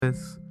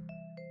This.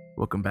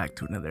 Welcome back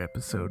to another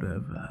episode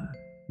of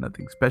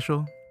Nothing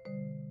Special.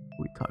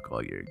 We talk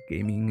all your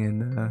gaming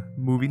and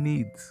movie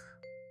needs.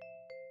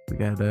 We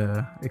got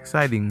a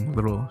exciting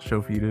little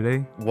show for you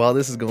today. While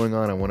this is going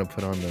on, I want to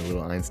put on the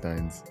Little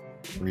Einsteins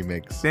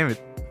remix. Damn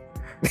it!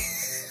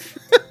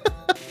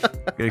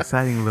 Got an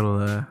exciting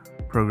little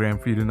program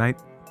for you tonight.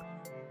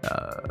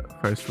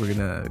 First, we're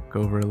gonna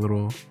go over a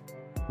little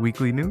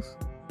weekly news,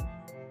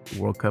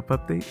 World Cup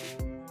update,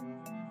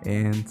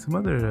 and some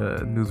other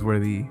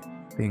newsworthy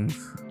things.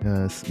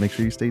 Make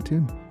sure you stay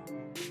tuned.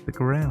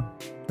 Stick around.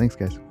 Thanks,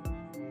 guys.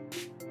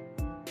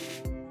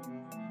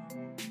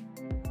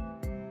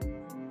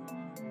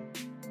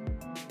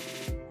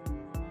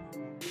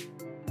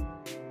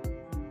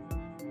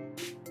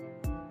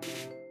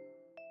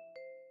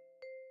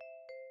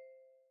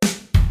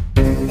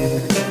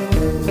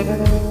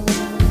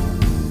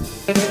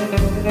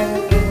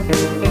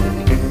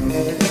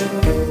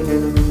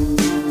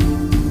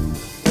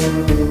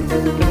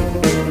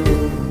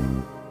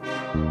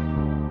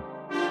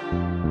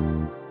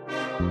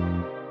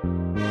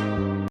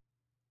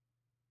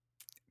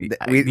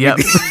 Yep.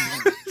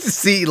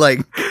 See, I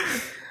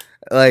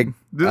I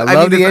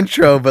love need the to-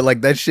 intro,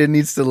 but that shit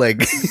needs to Go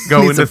needs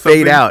into to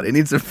fade something? out. It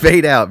needs to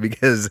fade out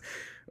because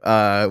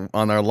on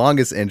our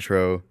longest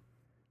intro,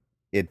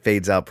 it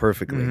fades out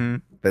perfectly.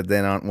 Mhm. But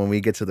then when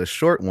we get to the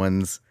short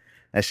ones,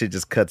 that shit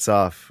just cuts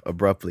off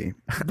abruptly.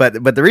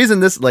 But the reason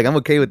this, I'm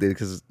okay with it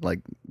because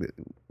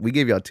we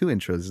gave y'all 2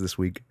 intros this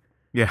week.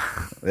 Yeah,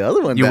 The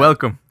other one, you're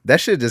welcome.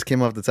 that shit just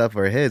came off the top of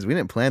our heads. We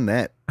didn't plan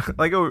that.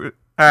 Like, all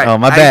right. Oh,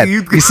 my bad.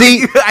 You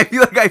see? I feel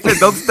like I said,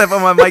 don't step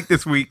on my mic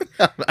this week.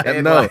 I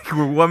And know.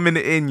 we're 1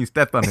 minute in, you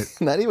stepped on it.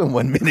 Not even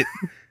 1 minute.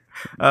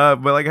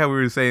 But like how we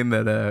were saying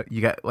that,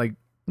 you got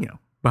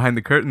behind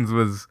the curtains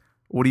was,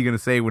 what are you gonna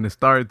say when it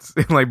starts?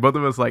 And both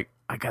of us, I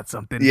got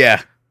something.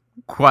 Yeah.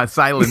 Quiet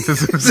silence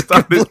as it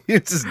started.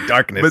 It's just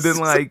darkness. But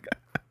then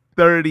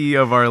 30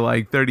 of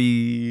our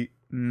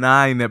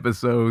 39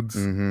 episodes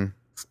hmm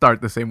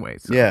start the same way.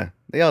 So Yeah.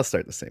 They all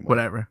start the same way.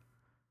 whatever.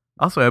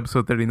 Also,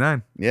 episode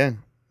 39. Yeah.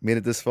 Made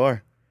it this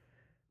far.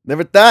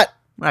 Never thought.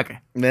 Okay.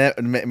 Made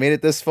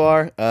it this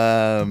far.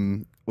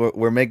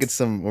 We're making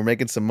some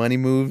money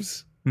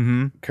moves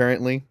Mm-hmm.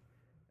 currently.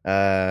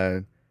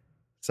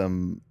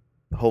 Some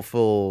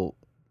hopeful.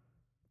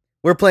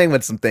 We're playing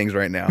with some things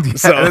right now.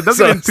 Don't get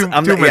into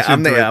I'm too not, much yeah, I'm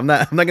into not, it. yeah, I'm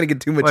not gonna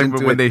get too much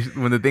into when it.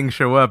 when the things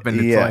show up and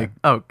it's Yeah.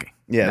 okay.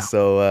 Yeah, No.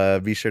 so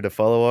be sure to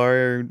follow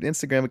our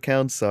Instagram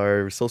accounts,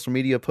 our social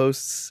media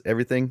posts,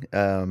 everything.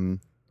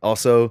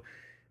 Also,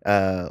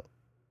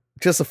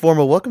 just a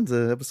formal welcome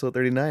to episode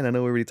 39. I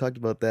know we already talked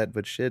about that,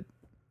 but shit,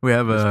 We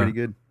have it's a pretty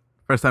good.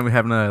 first time we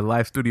having a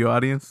live studio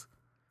audience.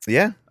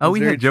 Yeah. Oh, it's we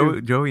very had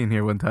true. Joey in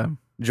here one time.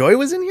 Joy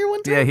was in here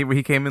one time? Yeah,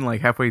 he came in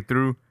halfway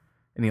through,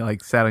 and he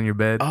sat on your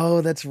bed.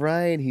 Oh, that's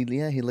right. He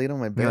laid on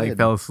my He bed.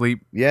 fell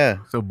asleep, Yeah.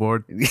 so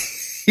bored.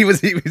 he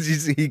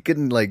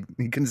couldn't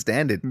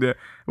stand it. Yeah.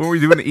 When were we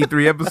doing the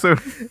E3 episode?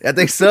 I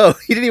think so.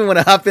 He didn't even want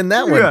to hop in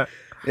that one. Yeah.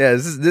 Yeah,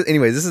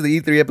 anyways, this is the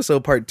E3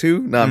 episode part 2.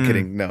 No, I'm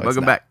kidding. No, it's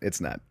Welcome not. back. It's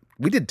not.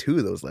 We did 2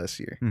 of those last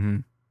year. Mm-hmm.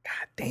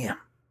 God damn.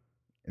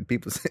 And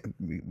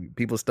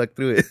people stuck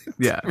through it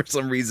Yeah. for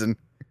some reason.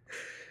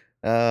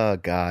 Oh,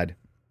 God.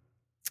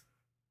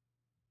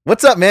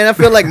 What's up, man? I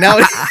feel like now.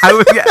 I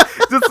was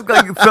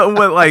just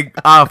somewhat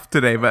off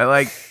today, but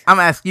I'm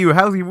asking you,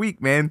 how's your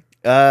week, man?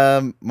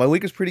 My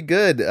week is pretty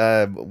good.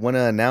 Want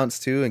to announce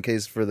too, in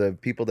case for the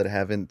people that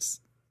haven't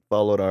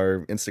followed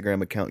our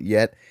Instagram account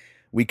yet,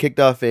 we kicked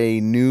off a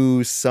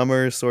new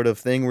summer sort of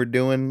thing we're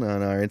doing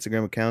on our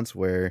Instagram accounts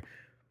where,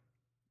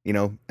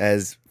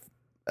 as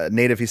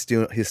native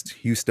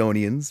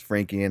Houstonians,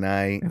 Frankie and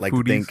I And like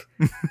foodies. to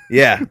think,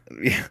 yeah,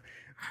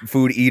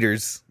 food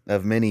eaters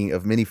of many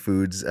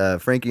foods.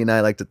 Frankie and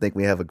I like to think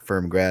we have a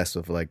firm grasp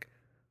of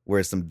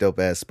where some dope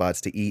ass spots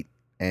to eat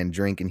and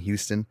drink in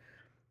Houston.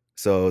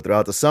 So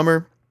throughout the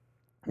summer,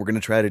 we're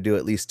gonna try to do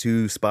at least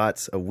 2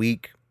 spots a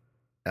week,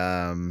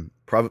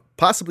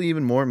 possibly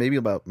even more. Maybe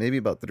about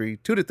 2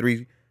 to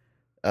 3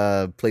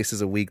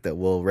 places a week that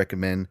we'll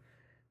recommend,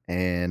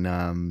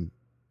 and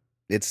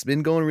it's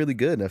been going really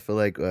good. I feel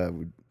like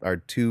our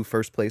 2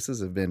 first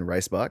places have been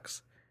Rice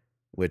Box,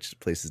 which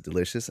place is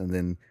delicious, and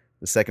then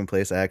the second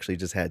place I actually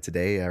just had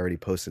today. I already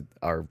posted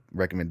our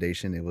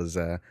recommendation. It was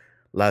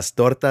Las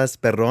Tortas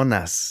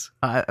Perronas.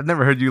 I've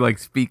never heard you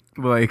speak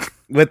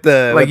With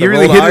the you the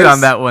really rolled hit it R's.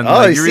 on that one.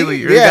 Oh, You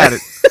really yeah. got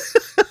it.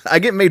 I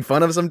get made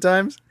fun of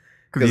sometimes.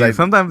 Because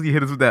sometimes you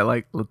hit us with that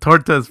La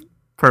Tortas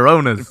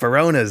Peronas.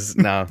 Peronas,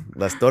 no,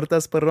 Las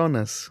Tortas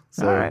Perronas.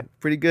 So All right.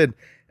 pretty good.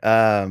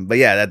 But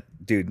yeah, that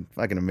dude,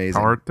 fucking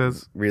amazing.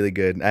 Tortas Really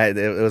good.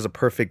 It was a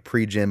perfect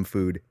pre-gym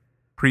food.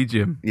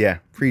 pre-gym. Yeah,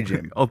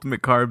 pre-gym.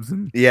 Ultimate carbs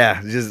and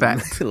Yeah, just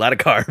Fat. a lot of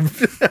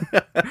carbs.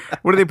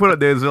 what do they put up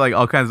there? Is there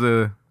all kinds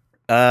of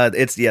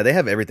They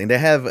have everything. They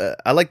have.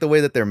 I like the way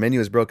that their menu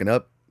is broken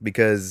up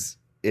because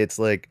it's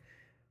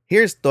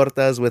here's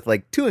tortas with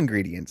 2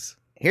 ingredients.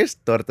 here's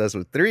tortas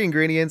with 3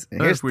 ingredients, and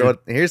That's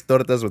here's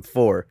tortas with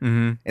 4.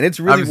 Mm-hmm. And it's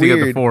really Obviously, you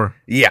weird. got the 4.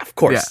 Yeah, of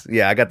course.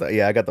 Yeah, I got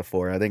the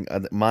 4. I think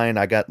mine.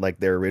 I got like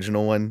their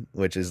original one,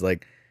 which is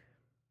like,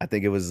 I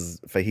think it was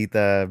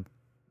fajita.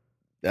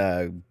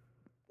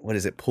 What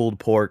is it? Pulled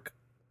pork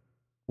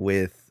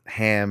with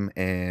ham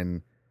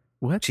and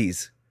What?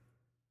 cheese.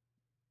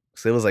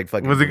 So it was like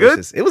fucking. Was it good?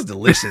 delicious. It was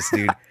delicious,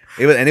 dude.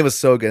 It was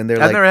so good. And they're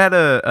I've like, never had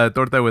a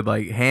torta with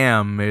like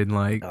ham and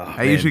like. Oh, I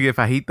man. usually get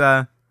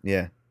fajita,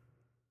 yeah.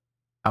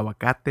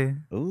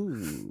 aguacate.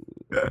 Ooh.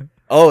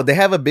 Oh, they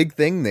have a big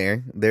thing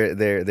there.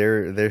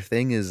 Their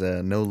thing is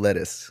no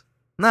lettuce.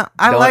 No,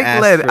 I Don't like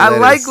ask lettuce. for I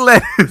like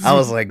lettuce. I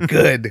was like,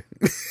 good.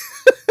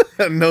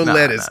 No Nah,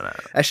 lettuce. nah.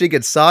 That shit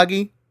gets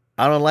soggy.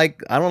 I don't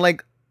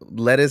like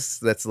lettuce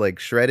that's like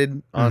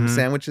shredded on Mhm.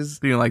 sandwiches.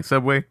 Do you like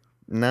Subway?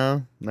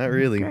 No, not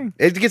really. Okay.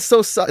 It gets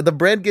so the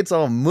bread gets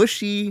all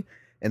mushy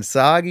and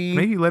soggy.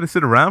 Maybe let it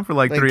sit around for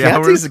like 3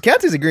 Kathy's, hours.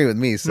 Kathy's agreeing with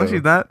me. So No,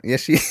 she's not. yeah,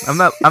 she. I'm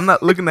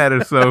not looking at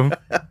her. So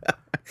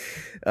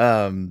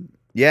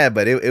Yeah,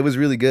 but it was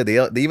really good.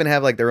 They even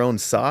have like their own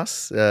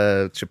sauce,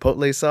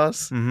 chipotle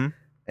sauce, hmm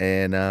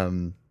and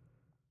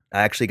I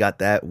actually got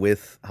that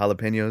with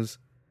jalapenos,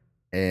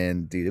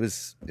 and dude, it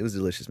was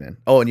delicious, man.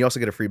 Oh, and you also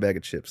get a free bag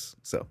of chips.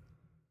 So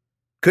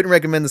couldn't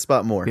recommend the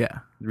spot more. yeah,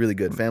 Really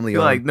good, I family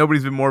feel owned. like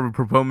nobody's been more of a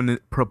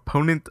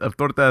proponent of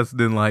tortas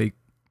than like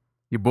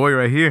your boy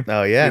right here.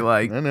 Oh yeah, Feel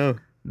like I know.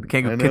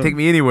 Can't I know. take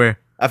me anywhere.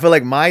 I feel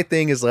like my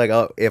thing is like,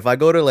 if I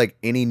go to like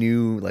any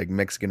new like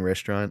Mexican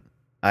restaurant,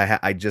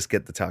 I just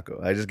get the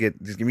taco. Just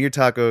give me your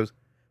tacos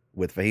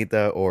with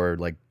fajita or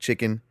like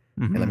chicken,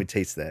 and let Mhm. me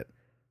taste that.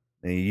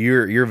 And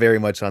you're very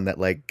much on that.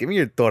 Like, give me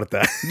your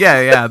torta.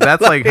 Yeah,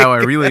 that's like how I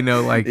really know.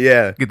 Like,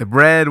 Yeah, get the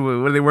bread. What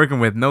are they working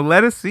with? No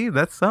lettuce. See,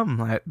 that's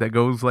something that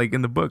goes like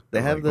in the book.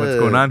 they have like, the what's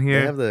going on here.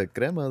 They have the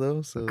crema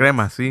though. So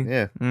Crema, see.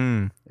 Yeah,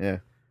 Mm. yeah.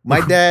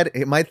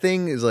 My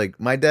thing is like,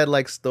 my dad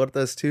likes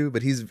tortas too,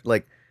 but he's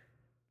like,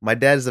 my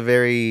dad's a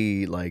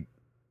very like,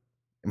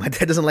 my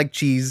dad doesn't like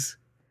cheese.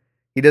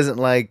 He doesn't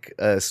like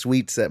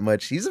sweets that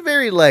much. He's a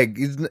very like,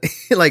 he's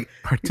like,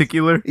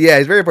 Particular. yeah,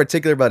 he's very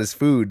particular about his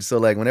food. So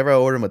like, whenever I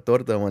ordered him a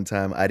torta one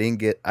time, I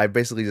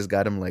basically just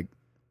got him like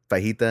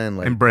fajita and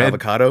like And bread?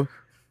 avocado.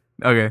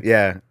 Okay.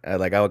 Yeah,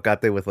 like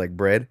avocado with like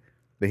bread.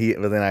 But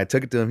then I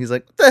took it to him. He's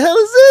like, "What the hell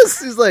is this?"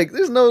 He's like,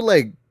 "There's no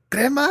like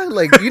crema.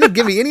 Like, you didn't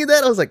give me any of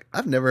that." I was like,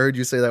 "I've never heard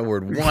you say that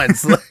word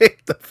once."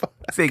 Like, the fuck?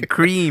 Say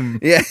cream.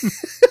 Yeah.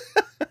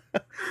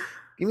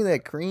 Give me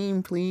that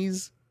cream,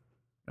 please.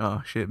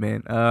 Oh shit,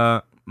 man.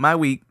 My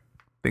week.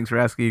 Thanks for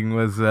asking.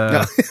 Was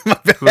No, my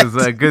bad. was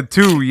good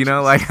too. You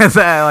know, like I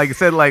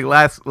said, like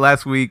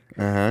last week.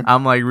 Uh-huh.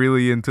 I'm like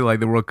really into like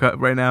the World Cup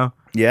right now.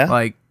 Yeah.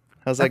 Like,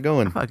 How's that I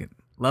going? fucking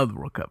love the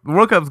World Cup. The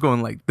World Cup's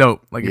going like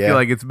dope. Like I Yeah. feel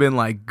like it's been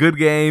like good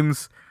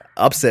games,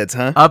 Upsets,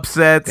 huh?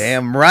 upsets,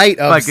 Damn right,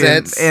 fucking-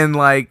 upsets. and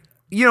like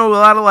you know a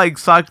lot of like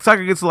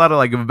soccer gets a lot of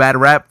like a bad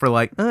rap for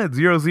like it's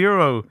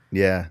 0-0,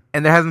 Yeah.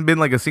 and there hasn't been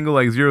like a single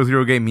like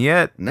 0-0 game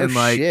yet. No and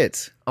like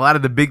shit. a lot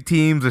of the big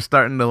teams are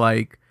starting to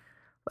like.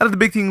 A lot of the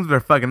big teams are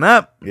fucking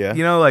up. Yeah.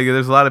 You know, like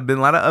there's been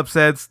a lot of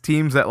upsets.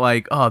 Teams that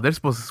like, oh, they're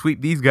supposed to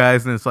sweep these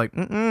guys, and it's like,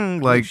 like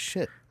Oh,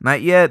 shit.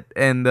 not yet.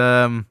 And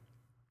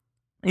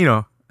you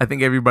know, I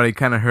think everybody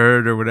kind of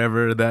heard or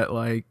whatever that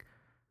like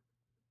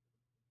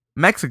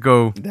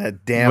Mexico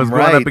That damn was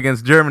right. going up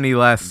against Germany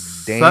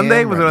last Damn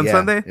Sunday. Was right. it on Yeah,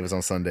 Sunday? It was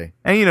on Sunday.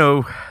 And you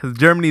know,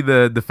 Germany,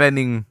 the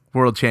defending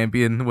world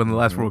champion, won the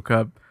last Mm-hmm. World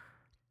Cup.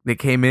 They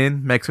came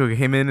in, Mexico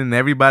came in, and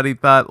everybody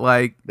thought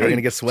like They're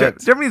gonna get swept.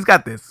 Germany's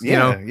got this. Yeah,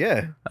 You know,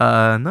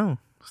 yeah. no,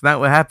 it's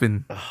not what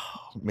happened.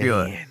 Oh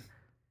Feel man. it.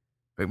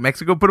 Like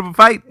Mexico put up a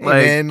fight. Hey,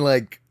 Like man,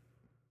 like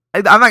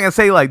I'm not gonna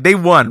say like they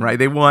won, right?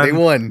 They won. they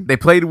won. They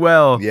played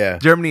well. Yeah.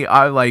 Germany,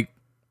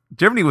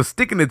 Germany was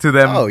sticking it to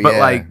them, Oh, but yeah,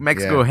 like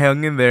Mexico yeah.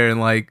 hung in there, and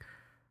like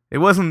it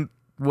wasn't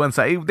one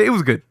side. It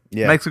was good.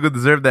 Yeah. Mexico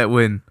deserved that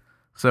win.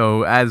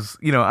 So as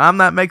you know, I'm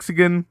not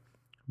Mexican,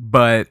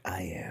 but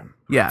I am.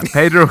 yeah,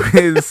 Pedro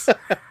is.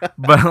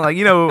 But like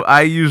you know,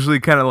 I usually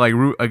kind of like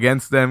root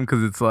against them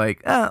because it's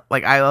like I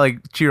like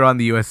cheer on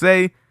the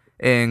USA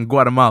and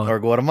Guatemala. Or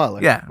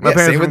Guatemala. Yeah, my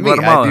parents same are with from me.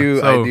 Guatemala, I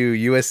so- do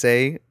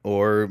USA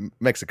or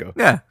Mexico.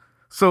 Yeah.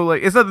 So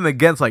like it's nothing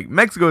against like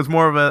Mexico is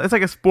more of it's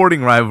like a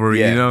sporting rivalry,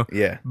 Yeah. you know?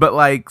 Yeah. But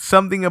like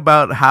something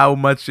about how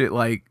much it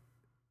like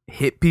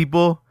hit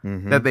people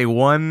Mhm. that they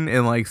won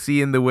and like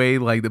seeing the way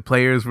like the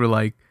players were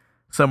like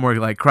some were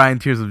like crying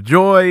tears of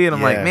joy and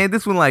I'm like, Yeah. man,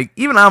 this one like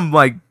even I'm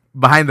like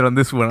behind it on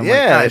this one. I'm Yeah, like,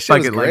 that God, shit fuck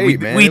was it. great, Like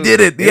man. we did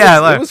it. It Yeah,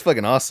 was, like, it was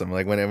fucking awesome.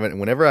 Like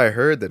whenever I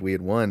heard that we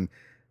had won,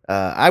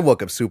 I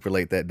woke up super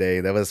late that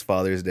day. That was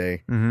Father's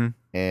Day, mhm.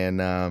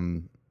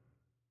 and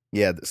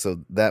yeah.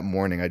 So that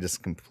morning, I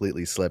just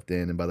completely slept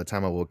in, and by the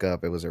time I woke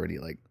up, it was already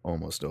like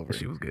almost over.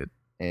 She was good.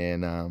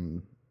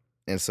 And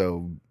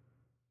so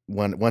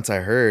once I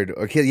heard,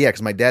 okay, yeah,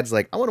 because my dad's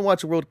like, I want to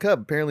watch a World Cup.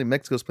 Apparently,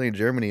 Mexico's playing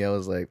Germany. I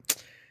was like,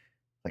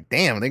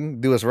 damn, they can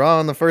do us raw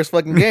in the first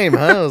fucking game,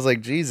 huh? I was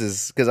like,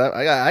 Jesus, because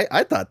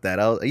I thought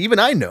that. Even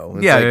I know.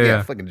 It's Yeah, like,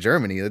 yeah. fucking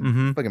Germany, they're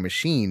Mhm. fucking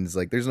machines.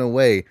 Like, there's no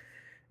way.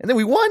 And then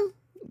we won.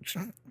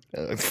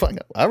 Fuck,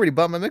 I already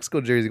bought my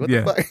Mexico jersey. What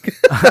Yeah. the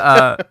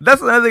fuck?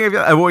 That's another thing.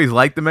 I've always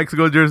liked the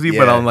Mexico jersey,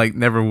 but Yeah. I'll like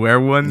never wear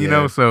one. You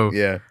know, so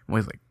yeah. I'm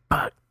always like,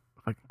 fuck,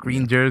 fucking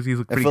green jerseys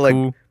look I pretty feel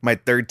cool. like my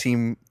third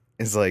team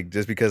is like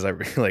just because I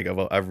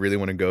really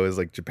want to go is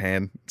like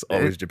Japan. It's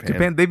always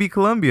Japan. They beat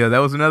Colombia. That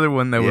was another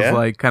one that Yeah? was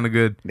like kind of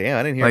good. Damn,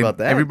 I didn't hear Like, about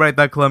that. everybody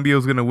thought Colombia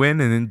was gonna win,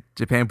 and then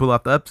Japan pulled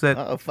off the upset,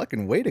 Oh,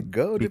 fucking way to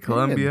go, beat Japan.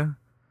 Colombia.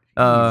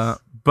 Jeez.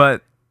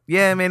 But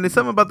yeah, man, there's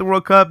something about the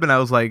World Cup, and I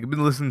was like, I've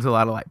been listening to a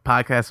lot of like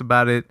podcasts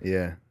about it,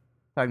 Yeah.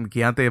 talking to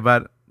Keontae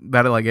about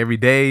it like every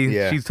day.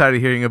 Yeah. She's tired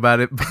of hearing about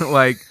it, but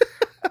like,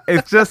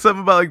 it's just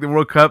something about like the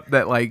World Cup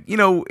that like, you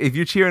know, if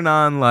you're cheering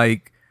on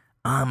like,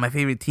 my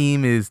favorite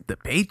team is the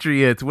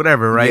Patriots,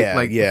 whatever, right? Yeah,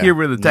 like yeah. here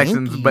we're the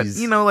Texans, but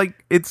Yankees. you know,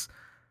 like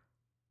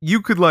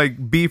you could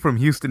like be from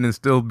Houston and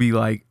still be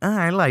like,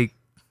 I like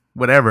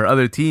whatever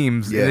other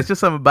teams, Yeah. and it's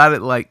just something about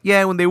it. Like,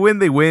 yeah, when they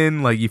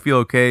win, like you feel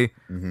okay.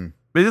 Mm-hmm.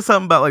 But it's just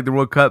something about like the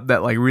World Cup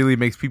that like really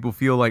makes people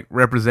feel like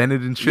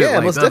represented and shit. Yeah,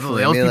 like most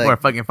definitely. I those mean, people like-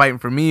 are fucking fighting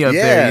for me up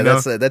Yeah, there, you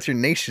know. that's your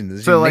nation. This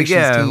is So your like, nation's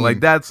yeah, team. like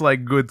that's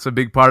like good. It's a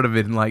big part of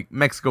it, and like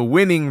Mexico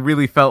winning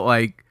really felt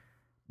like,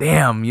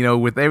 damn, you know,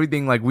 with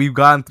everything like we've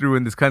gone through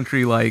in this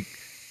country, like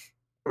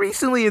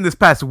recently in this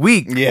past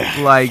week, Yeah.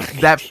 like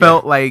that Yeah.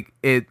 felt like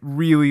it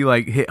really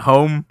like hit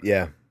home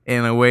Yeah.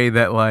 in a way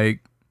that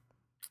like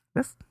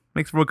that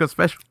makes World Cup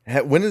special.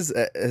 When has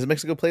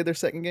Mexico played their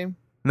second game?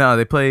 No,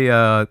 they play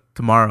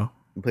tomorrow.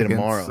 They play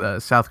against, tomorrow.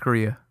 South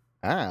Korea.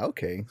 Ah,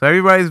 okay. So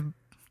everybody's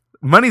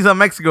money's on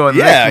Mexico in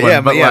the Yeah, next one,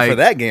 yeah, but yeah, like, for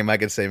that game, I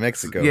could say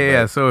Mexico.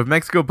 yeah. So if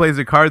Mexico plays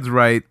their cards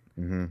right,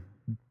 Hmm.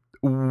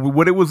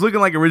 what it was looking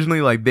like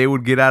originally, like they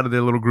would get out of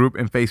their little group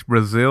and face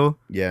Brazil,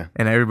 Yeah,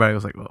 and everybody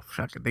was like, "Well,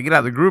 fuck it, they get out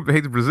of the group, they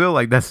hate Brazil,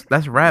 like that's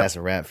rap." that's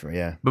a wrap for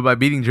yeah. But by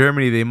beating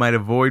Germany, they might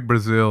avoid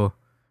Brazil.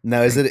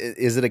 Now, is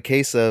it a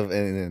case of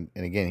and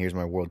again, here's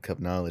my World Cup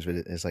knowledge, but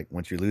it's like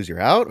once you lose,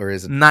 you're out, or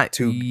is it Not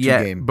two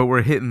yet, game? but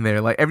we're hitting there.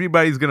 Like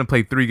everybody's gonna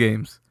play 3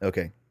 games,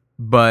 Okay,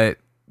 but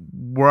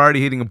we're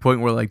already hitting a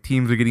point where like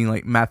teams are getting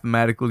like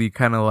mathematically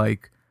kind of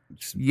like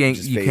just you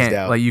phased can't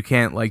out. like you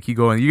can't like you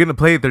go in. You're gonna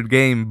play a 3rd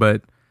game,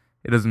 but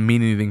it doesn't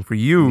mean anything for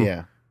you.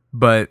 yeah,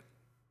 But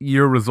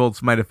your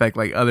results might affect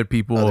like other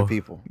people. other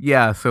people.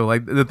 Yeah, so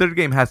like the 3rd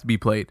game has to be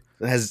played.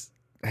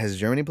 Has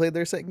Germany played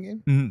their second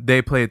game?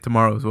 They play it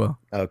tomorrow as well.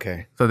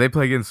 Okay, So they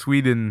play against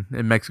Sweden,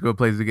 and Mexico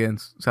plays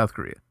against South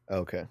Korea.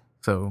 okay.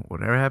 So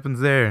whatever happens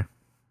there,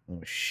 Oh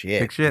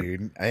shit, Big shit.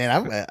 dude!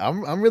 And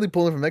I'm really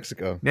pulling for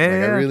Mexico. Yeah, Like,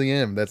 yeah. I really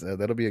am.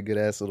 That'll be a good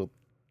ass little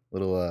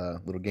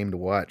game to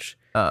watch.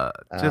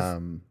 just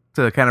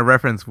to kind of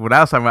reference what I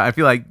was talking about, I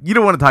feel like you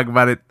don't want to talk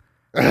about it,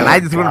 and I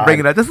just want to bring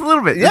it up just a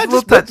little bit. Yeah, just a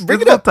little just touch. bring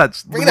Just it a up. little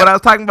touch. Bring it What up. I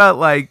was talking about,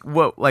 like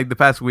what like the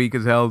past week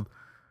has held,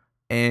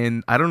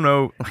 and I don't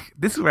know.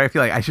 This is where I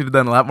feel like I should have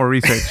done a lot more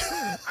research.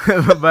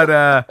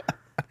 But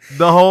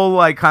the whole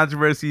like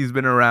controversy has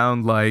been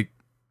around like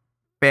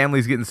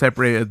families getting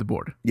separated at the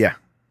border. Yeah,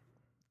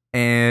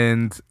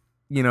 And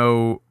you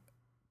know,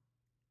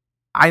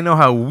 I know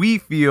how we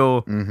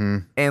feel, mm-hmm.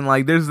 and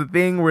like there's the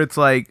thing where it's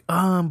like,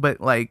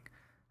 but like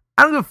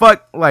I don't give a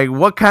fuck like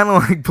what kind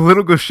of like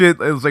political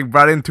shit is like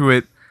brought into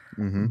it.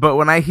 Mm-hmm. But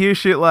when I hear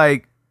shit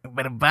like,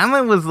 but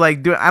Obama was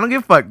like doing, I don't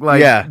give a fuck.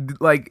 Like, Yeah.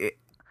 like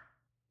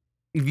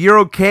if you're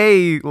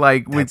okay,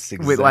 like with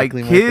That's with like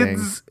exactly my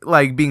kids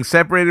like being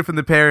separated from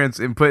the parents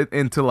and put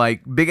into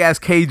like big ass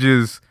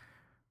cages,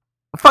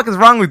 what the fuck is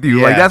wrong with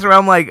you? Like Yeah. that's where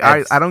I'm like,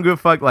 That's- I don't give a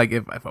fuck. Like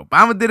if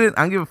Obama did it,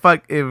 I don't give a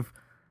fuck if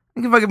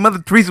Mother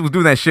Teresa was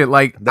doing that shit.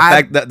 Like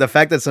The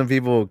fact that some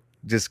people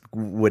just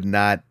would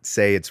not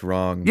say it's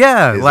wrong.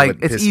 yeah, is like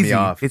what it's pissed me easy.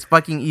 off. It's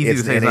fucking easy to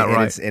say it's not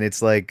right.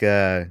 It's like,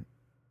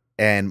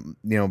 and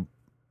you know,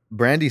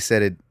 Brandy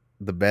said it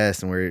the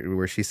best, and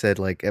where she said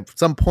like at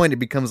some point it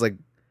becomes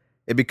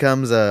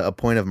a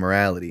point of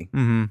morality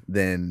Mm-hmm.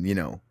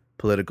 than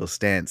political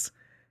stance,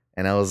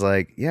 and I was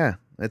like, yeah,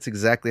 that's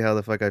exactly how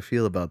the fuck I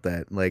feel about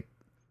that. Like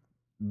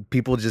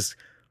people just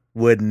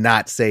would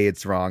not say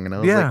it's wrong, and I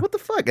was Yeah. like, what the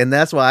fuck? And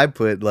that's why I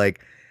put like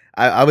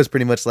I was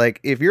pretty much like,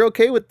 if you're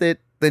okay with it,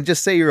 then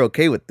just say you're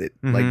okay with it.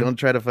 Like, Mhm. don't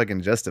try to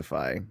fucking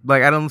justify.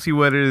 Like I don't see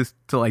what it is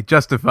to like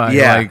justify.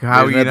 Yeah, like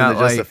how there's you nothing not to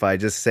like. justify.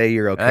 Just say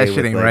you're okay That with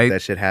shit ain't like, right.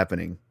 that shit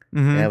happening.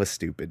 Mhm. That was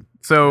stupid.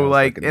 So That was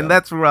like, fucking and dumb.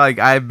 that's where like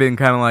I've been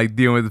kind of like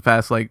dealing with the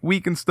past like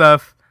week and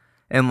stuff,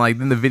 and like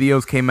then the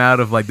videos came out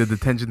of like the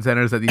detention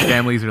centers that these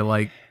families are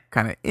like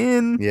kind of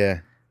in, Yeah,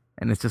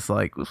 and it's just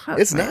like well, fuck,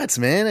 it's man. nuts,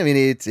 man. I mean,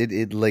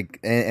 it like,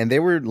 and they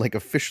were like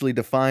officially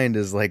defined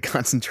as like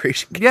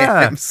concentration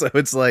Yeah. camps. So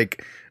it's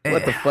like,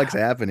 what the fuck's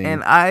happening?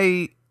 And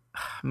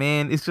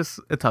man, it's just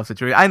a tough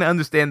situation. I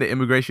understand that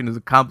immigration is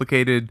a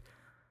complicated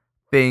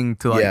thing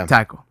to like Yeah.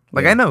 tackle.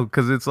 Like Yeah. I know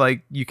because it's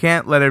like you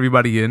can't let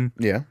everybody in,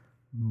 yeah,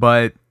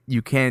 but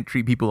you can't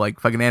treat people like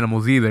fucking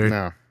animals either.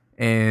 no,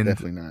 And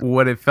definitely not.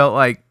 what it felt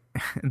like,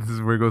 this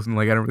is where it goes, and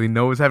like I don't really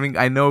know what's happening.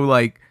 I know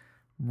like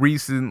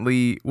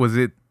recently was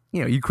it,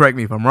 you correct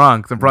me if I'm wrong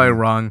because I'm probably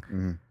wrong.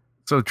 Mhm.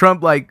 So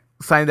Trump like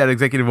signed that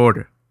executive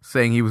order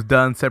saying he was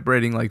done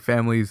separating like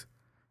families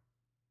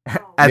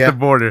at Yeah. the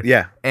border,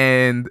 Yeah,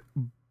 and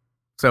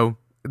so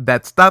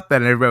that stopped that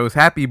and everybody was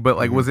happy, but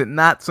like was it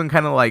not some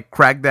kind of like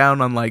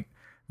crackdown on like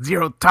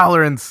zero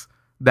tolerance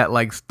that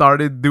like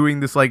started doing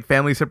this like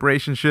family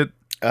separation shit?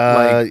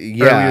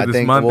 Yeah, I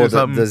think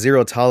the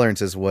zero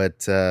tolerance is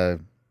what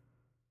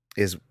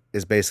is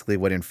basically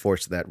what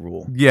enforced that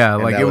rule. Yeah,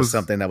 and like that it was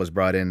something that was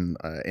brought in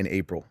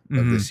April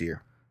of this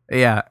year.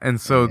 Yeah, and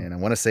so and I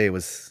want to say it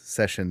was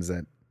Sessions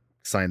that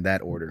signed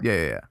that order.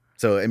 Yeah.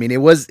 So I mean,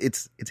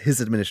 it's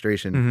his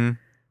administration.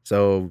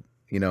 So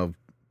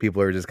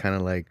people are just kind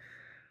of like,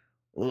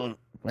 well,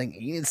 like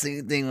you didn't say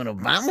anything when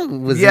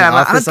Obama was in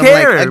office. I don't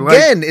care. I'm like,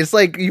 again, it's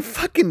like you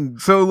fucking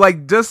so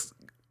like just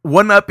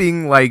one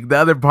upping like the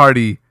other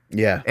party.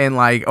 Yeah, and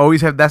like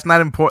always have that's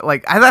not important.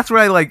 Like that's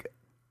where I like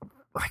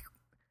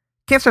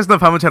can't stress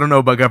enough how much I don't know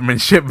about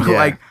government shit. But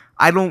like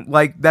I don't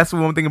like that's the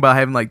one thing about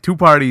having like two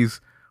parties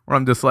where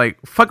I'm just like,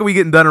 fuck, are we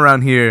getting done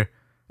around here?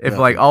 If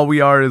like all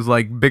we are is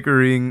like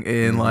bickering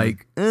and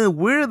like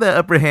we're the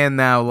upper hand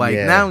now. Like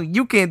now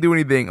you can't do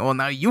anything. Oh,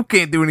 now you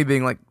can't do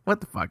anything. Like what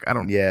the fuck? I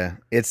don't. Yeah,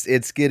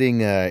 it's getting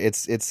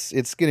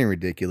it's getting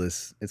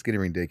ridiculous. It's getting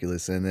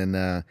ridiculous. And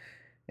then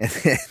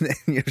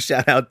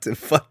shout out to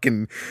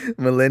fucking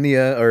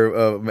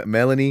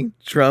Melanie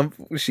Trump.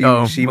 She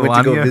went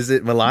to go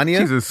visit Melania.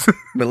 Jesus.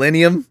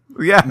 Millennium.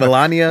 Yeah.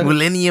 Melania.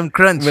 Millennium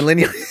Crunch.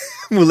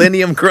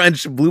 Millennium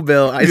Crunch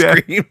Bluebell ice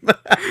cream.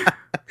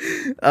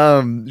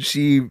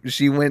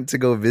 She went to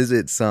go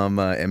visit some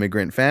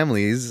immigrant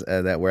families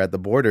that were at the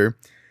border,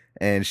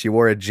 and she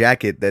wore a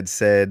jacket that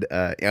said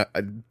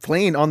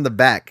plain on the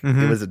back.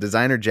 It was a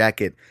designer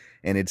jacket,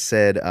 and it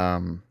said,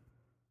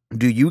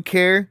 "Do you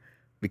care?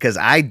 Because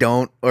I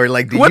don't," or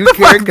like, "Do you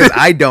care? Because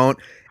I don't."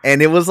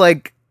 And it was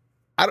like,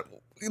 I don't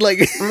like.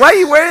 Why are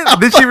you wearing?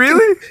 Did she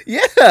really?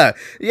 Yeah.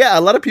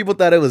 A lot of people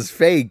thought it was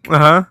fake.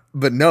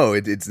 But no,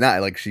 it's not.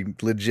 Like she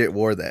legit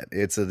wore that.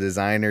 It's a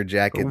designer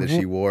jacket that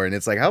she wore, and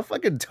it's like, how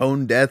fucking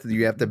tone deaf do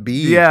you have to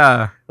be?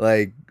 Yeah.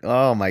 Like,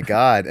 oh my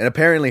god. And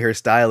apparently her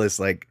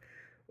stylist like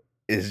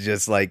is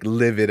just like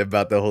livid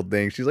about the whole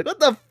thing. She's like, "What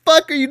the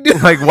fuck are you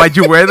doing? Like, why'd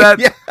you wear that?"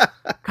 Yeah.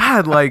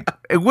 God, like,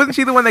 wasn't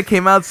she the one that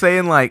came out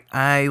saying like,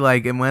 "I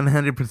like am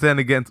 100%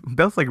 against"?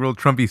 That's like real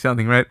Trumpy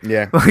sounding, right?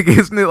 Yeah. Like,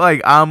 isn't it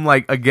like I'm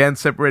like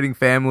against separating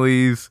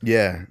families?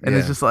 Yeah. And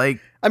it's just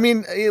like, I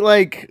mean,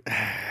 like,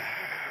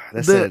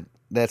 that's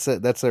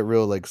a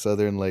real like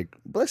Southern like,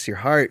 bless your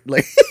heart,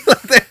 like,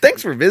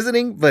 thanks for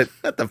visiting, but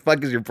what the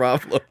fuck is your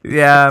problem?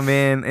 Yeah,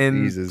 man,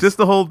 and Jesus. Just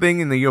the whole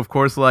thing, and of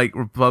course, like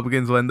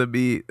Republicans will end up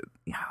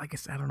like I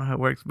said, I don't know how it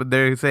works, but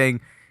they're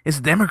saying it's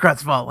the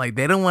Democrats' fault. Like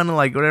they don't want to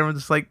like whatever.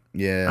 Just like,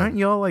 aren't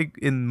y'all like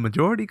in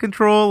majority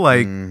control?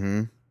 Like,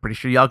 pretty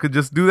sure y'all could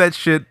just do that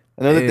shit.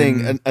 Another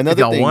thing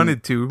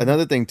wanted to.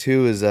 Another thing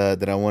too is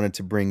that I wanted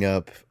to bring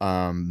up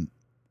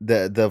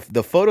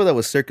the photo that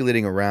was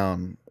circulating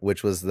around,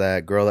 which was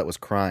that girl that was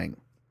crying,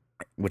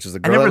 which is the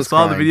girl. I never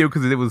saw the video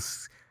because it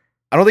was.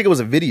 I don't think it was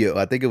a video.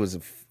 I think it was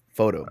a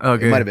photo.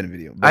 Okay, it might have been a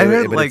video. But I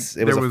heard it was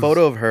a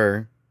photo of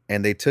her.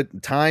 And they took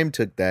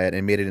that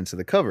and made it into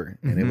the cover.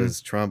 And it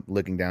was Trump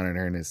looking down at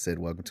her and it said,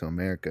 "Welcome to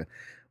America."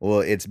 Well,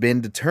 it's been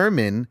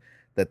determined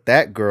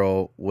that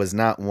girl was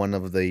not one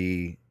of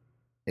the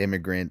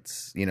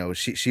immigrants.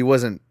 She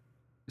wasn't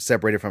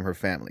separated from her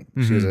family.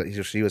 She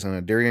was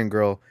an Honduran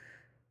girl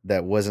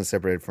that wasn't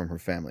separated from her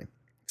family.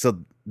 So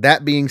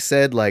that being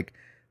said, like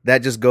that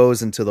just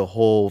goes into the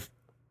whole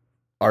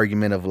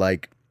argument of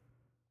like,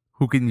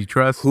 who can you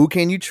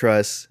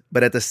trust?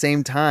 But at the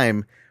same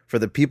time, for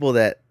the people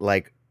that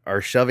like are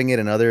shoving it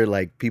in other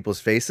like people's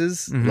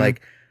faces,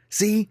 like,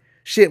 see,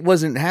 shit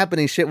wasn't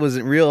happening, shit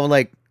wasn't real. I'm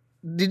like,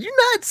 did you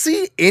not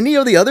see any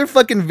of the other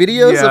fucking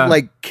videos of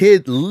like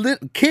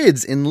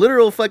kids in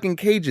literal fucking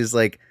cages?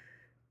 Like,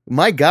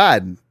 my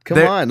God, come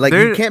on. Like,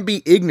 you can't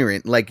be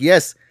ignorant. Like,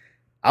 yes,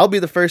 I'll be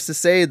the first to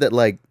say that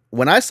like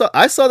when I saw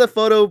the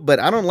photo, but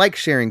I don't like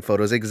sharing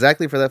photos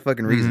exactly for that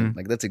fucking reason.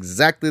 Like, that's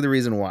exactly the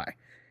reason why.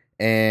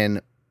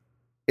 And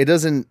it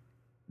doesn't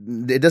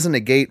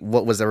negate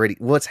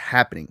what's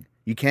happening.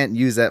 You can't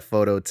use that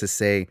photo to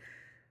say,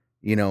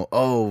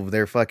 oh,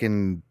 they're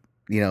fucking,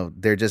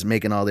 they're just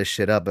making all this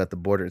shit up at the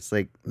border. It's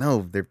like,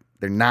 no, they're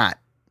not.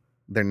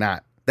 They're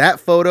not. That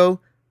photo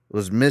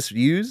was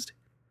misused,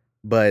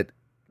 but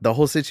the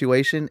whole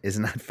situation is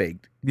not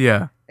faked.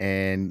 Yeah.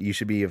 And you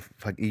should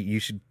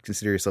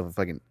consider yourself a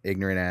fucking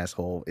ignorant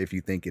asshole if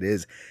you think it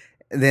is.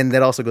 And then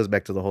that also goes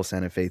back to the whole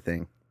Santa Fe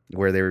thing,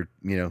 where they were,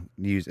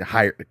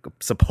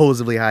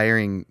 supposedly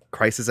hiring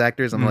crisis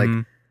actors. I'm like,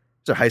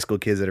 these are high school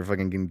kids that are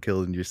fucking getting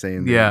killed, and you're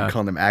saying, you're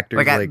calling them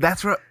actors. Like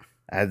that's what.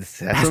 That's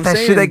that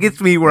shit that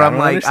gets me. Where I'm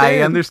like, understand. I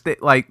understand.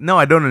 Like, no,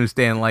 I don't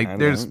understand. Like,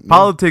 there's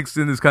politics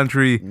in this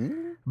country,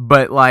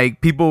 but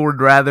like, people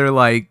would rather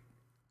like,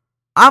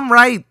 I'm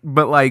right,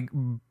 but like,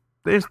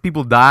 there's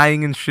people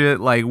dying and shit.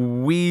 Like,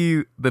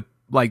 the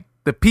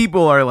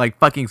people are like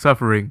fucking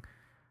suffering,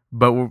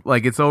 but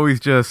like, it's always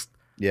just,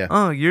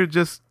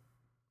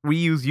 we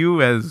use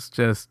you as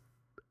just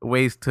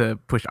ways to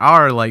push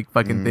our like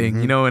fucking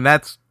thing, and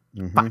that's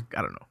fuck,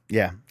 I don't know.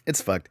 Yeah,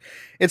 it's fucked.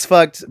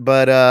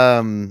 But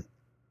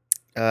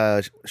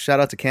Shout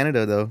out to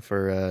Canada though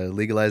for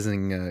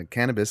legalizing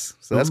cannabis,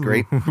 so that's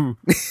great. Ooh.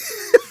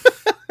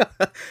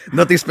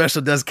 Nothing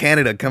special does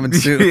Canada coming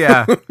soon.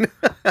 Yeah.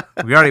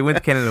 We already went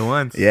to Canada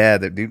once. Yeah,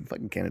 dude,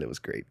 fucking Canada was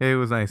great. It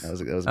was nice. That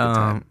was a good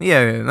time.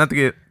 Yeah, not to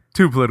get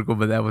too political,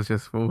 but that was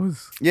just what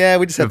was. Yeah,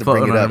 we just had to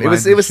bring it up.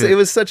 It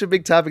was such a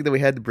big topic that we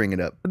had to bring it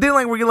up. But then,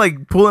 like, we're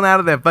like pulling out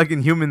of that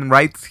fucking human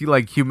rights,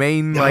 like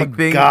humane, like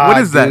thing. God,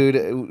 what is that?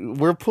 Dude,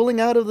 we're pulling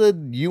out of the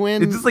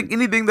UN. It's just like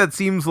anything that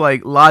seems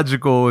like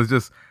logical is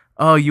just,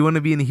 oh, you want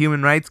to be in the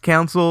Human Rights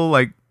Council?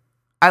 Like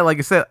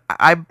I said,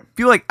 I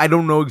feel like I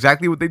don't know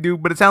exactly what they do,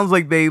 but it sounds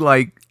like they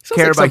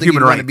care about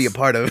human rights. To be a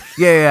part of.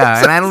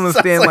 Yeah, and I don't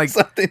understand like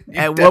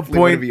at what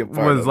point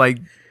was of. like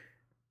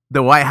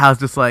the White House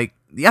just like,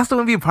 y'all still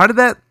want to be a part of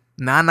that?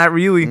 Nah, not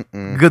really.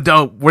 Mm-mm. Good,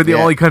 dope. We're the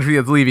only country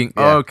that's leaving.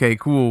 Yeah. Okay,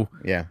 cool.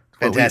 Yeah,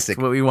 fantastic.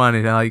 What we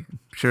wanted. Like,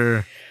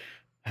 sure.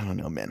 I don't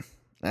know, man.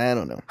 I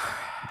don't know.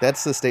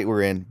 That's the state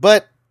we're in.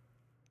 But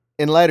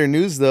in lighter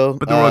news, though.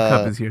 But the World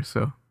Cup is here,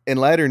 so. In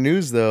lighter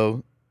news,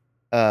 though,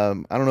 I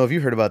don't know if you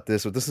heard about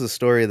this, but this is a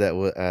story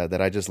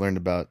that I just learned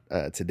about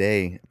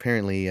today.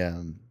 Apparently,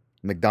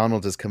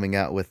 McDonald's is coming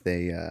out with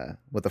a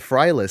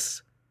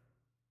fryless.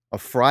 A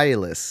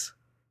fryless.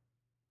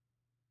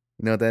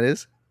 You know what that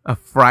is? A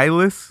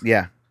fryless?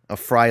 Yeah, a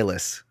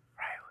fryless.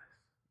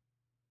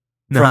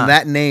 Nah. From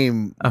that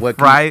name,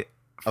 fryless.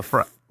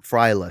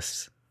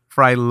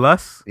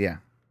 Fryless? Yeah.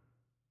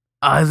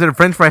 Is it a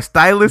French fry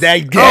stylist? There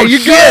you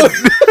go.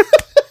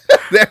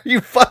 There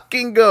you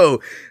fucking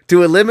go.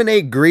 To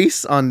eliminate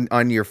grease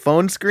on your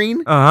phone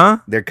screen,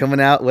 they're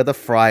coming out with a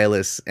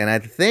fryless, and I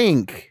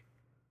think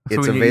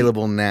it's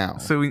available now.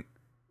 So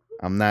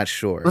I'm not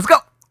sure. Let's go.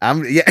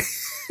 Yeah.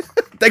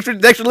 thanks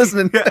for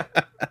listening.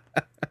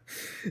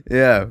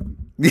 Yeah.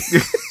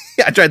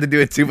 I tried to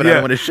do it too, but I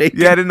don't want to shake it.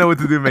 Yeah, I didn't know what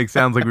to do to make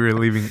sounds like we were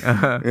leaving.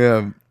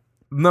 Yeah.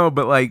 No,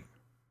 but like,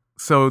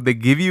 so they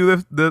give you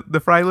the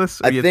fryless,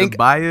 or you have to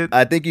buy it?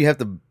 I think you have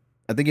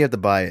to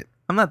buy it.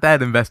 I'm not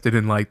that invested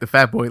in like the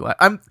fat boy life.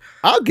 I'm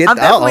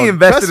definitely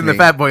invested in the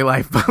fat boy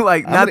life, but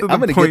like I'm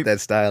gonna point. get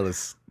that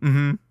stylus.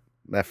 Mm-hmm.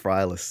 That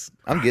fryless.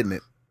 I'm getting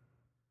it.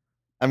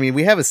 I mean,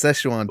 we have a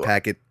Szechuan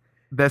packet.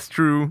 That's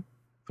true.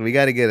 We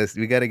gotta get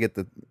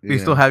the. You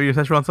still have your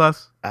Szechuan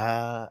sauce?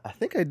 I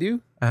think I do.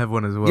 I have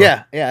one as well.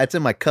 Yeah, it's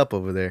in my cup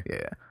over there.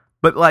 Yeah,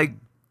 but like,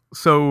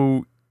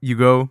 so you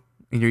go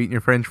and you're eating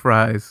your French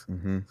fries.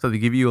 Mm-hmm. So they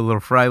give you a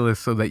little fryless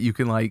so that you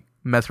can like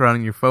mess around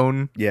on your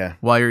phone. Yeah,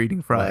 while you're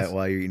eating fries.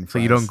 While you're eating fries, so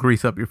you don't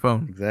grease up your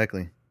phone.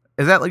 Exactly.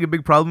 Is that like a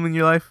big problem in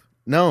your life?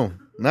 No,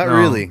 not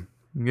really.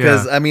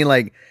 Because I mean,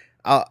 like,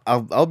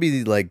 I'll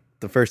be like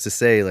the first to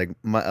say, like,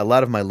 a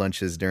lot of my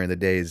lunches during the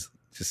days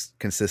just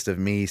consist of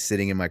me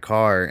sitting in my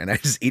car, and I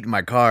just eat in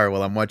my car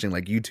while I'm watching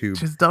like YouTube.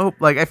 Just dope.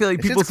 Like, I feel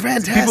like people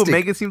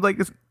make it seem like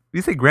it's. Did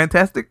you say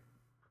grantastic?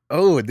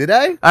 Oh, did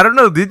I? I don't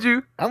know. Did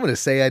you? I'm gonna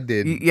say I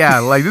did. Yeah,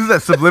 like this is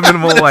that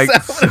subliminal, like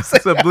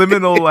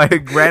subliminal,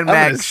 like Grand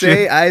Max shit.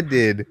 Say I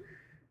did.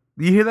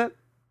 You hear that?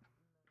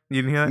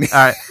 You didn't hear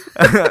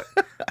that?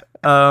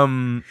 All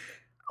right.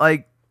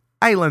 Like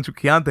I eat lunch with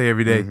Keontae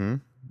every day,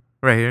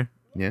 right here.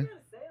 Yeah.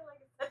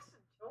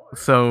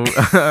 So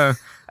I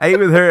eat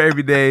with her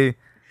every day,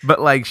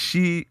 but like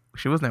she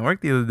wasn't at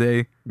work the other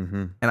day,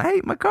 and I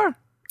ate in my car.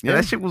 Yeah. And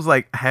that shit was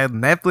like I had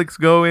Netflix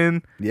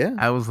going. Yeah.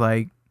 I was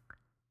like.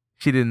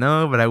 She didn't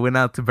know, but I went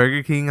out to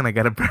Burger King and I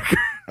got a burger.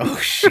 Oh,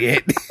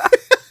 shit.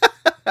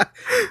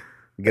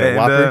 You got a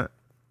Whopper?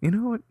 You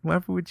know what?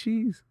 Whopper with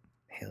cheese.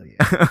 Hell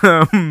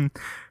yeah.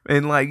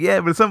 And like,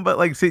 yeah, but something about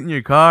like sit in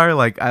your car.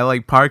 Like I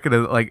like park at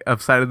like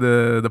upside of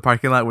the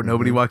parking lot where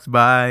nobody walks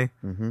by.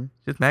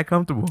 Just mad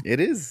comfortable. It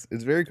is.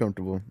 It's very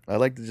comfortable. I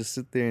like to just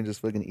sit there and just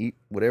fucking eat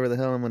whatever the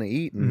hell I'm going to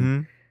eat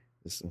and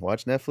just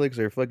watch Netflix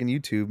or fucking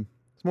YouTube.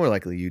 It's more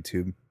likely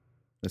YouTube.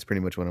 That's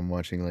pretty much what I'm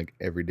watching like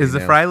every day. Is the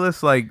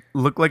fryless like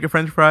look like a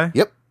French fry?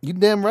 Yep. You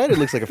damn right it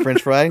looks like a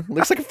French fry.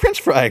 Looks like a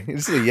French fry.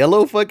 It's a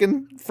yellow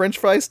fucking French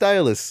fry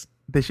stylus.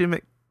 They should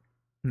make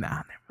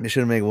Nah. They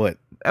should make what?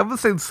 I would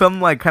say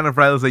some like kind of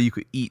fryless that you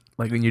could eat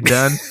like when you're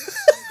done.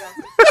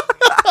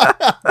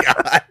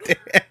 God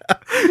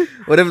damn.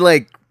 What if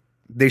like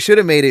they should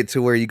have made it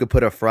to where you could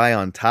put a fry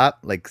on top,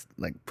 like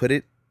put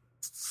it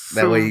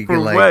that way you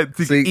can like what?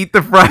 So you can eat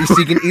the fry. So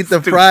you can eat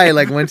the fry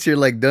like once you're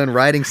like done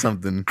writing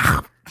something.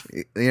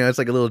 You know, it's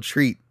like a little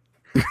treat.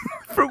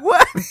 For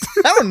what?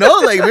 I don't know.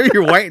 Like maybe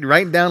you're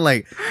writing down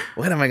like,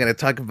 what am I going to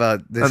talk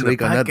about this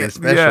week on Nothing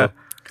Special?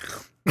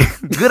 Yeah.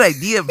 Good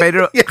idea,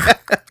 Pedro. Yeah.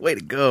 Way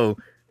to go.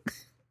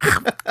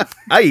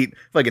 I eat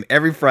fucking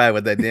every fry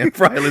with that damn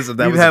fry list. If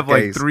that You'd was have the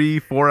case. like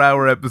 3-4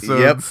 hour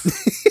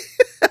episodes.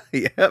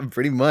 Yep. Yeah,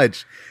 pretty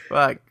much.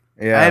 Fuck.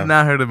 Yeah. I had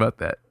not heard about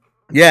that.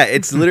 Yeah,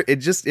 it's literally it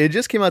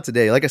just came out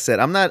today. Like I said,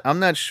 I'm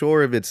not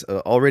sure if it's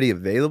already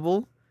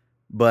available.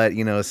 But,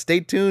 you know, stay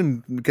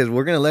tuned because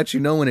we're going to let you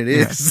know when it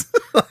is.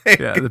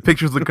 Yeah, the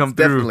pictures will come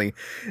through. Definitely.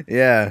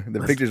 Yeah,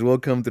 pictures will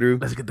come through.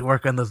 Let's get to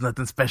work on those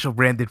Nothing Special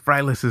branded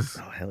frylesses.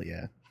 Oh, hell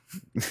yeah.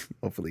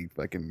 Hopefully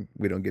fucking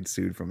we don't get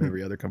sued from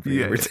every other company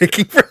that we're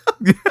taking from.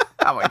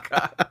 Oh, my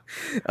God.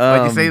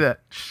 Why'd you say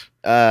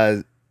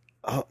that?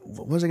 Oh,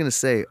 what was I gonna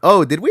say?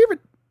 Oh, did we ever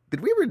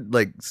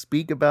like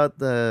speak about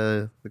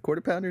the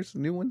quarter pounders, the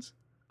new ones?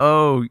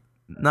 Oh,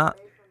 not.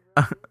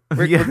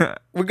 Yeah.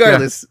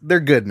 Regardless, they're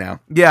good now.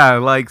 Yeah,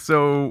 like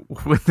so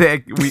when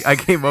I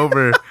came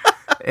over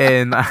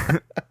and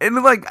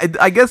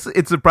I guess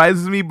it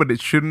surprises me, but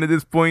it shouldn't at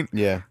this point.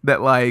 Yeah.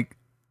 That like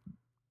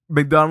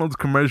McDonald's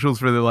commercials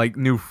for the like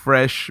new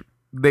fresh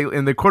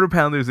in the quarter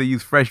pounders they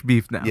use fresh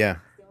beef now. Yeah.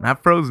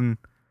 Not frozen.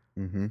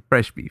 Mm-hmm.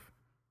 Fresh beef.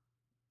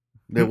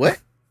 The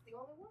what?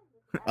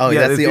 Oh,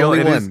 Yeah, that's the only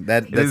it is- one.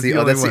 That's it is the the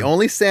only that's the one.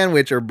 only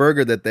sandwich or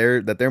burger that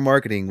they're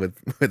marketing with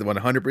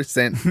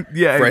 100%.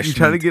 Yeah, fresh you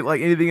try to meat. get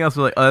like anything else,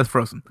 they're like, oh, that's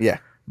frozen. Yeah.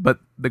 But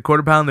the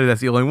quarter pounder,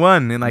 that's the only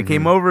one. And I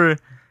came over,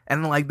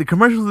 and like the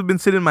commercials have been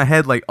sitting in my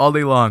head like all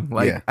day long.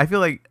 Like Yeah. I feel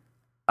like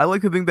I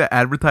like to think that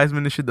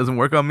advertisement and shit doesn't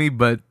work on me,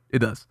 but it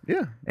does.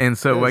 Yeah. And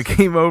so I Yes.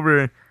 came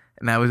over,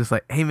 and I was just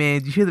like, "Hey man,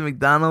 did you hear the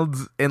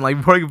McDonald's?" And like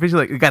before I could finish,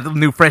 like, we got the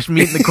new fresh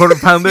meat in the quarter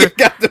pounder. You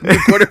got the new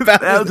quarter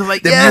pounders. I was just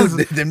like, them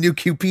yes. them new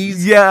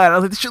QPs. Yeah, and I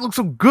was like, "This shit looks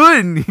so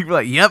good." And he was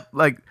like, "Yep."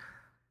 Like,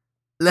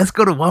 let's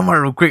go to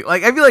Walmart real quick.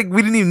 Like, I feel like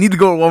we didn't even need to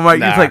go to Walmart.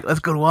 He was Nah. like, "Let's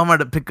go to Walmart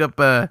to pick up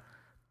a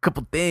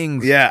couple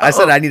things." Yeah, I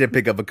said I need to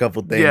pick up a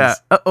couple things. Yeah.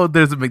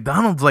 There's a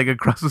McDonald's like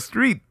across the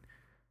street.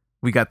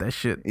 We got that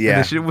shit. Yeah.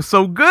 And the shit was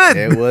so good.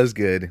 It was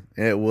good.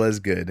 It was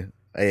good.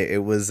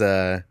 It was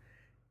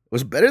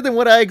better than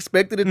what I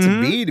expected it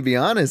to be. To be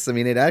honest, I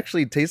mean, it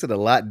actually tasted a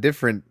lot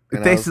different. It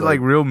and I was tasted like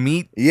real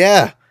meat.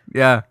 yeah,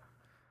 Yeah.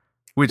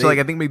 Which They- like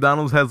I think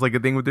McDonald's has like a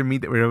thing with their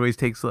meat that it always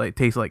tastes like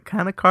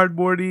kind of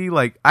cardboardy.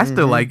 Like I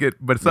still like it,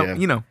 but some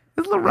Yeah.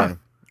 it's a little rough.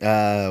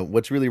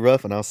 What's really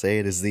rough, and I'll say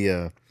it, is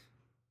the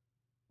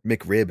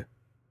McRib.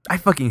 I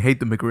fucking hate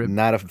the McRib.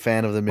 Not a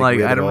fan of the McRib. Like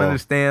I at don't all.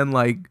 understand.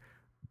 Like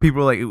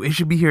people are like it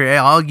should be here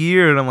all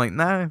year, and I'm like,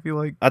 nah. I feel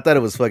like I thought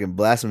it was fucking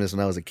blasphemous when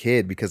I was a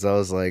kid because I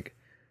was like,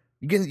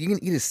 you can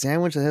eat a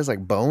sandwich that has like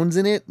bones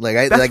in it?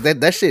 Like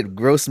that shit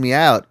grossed me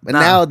out. And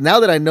Nah. now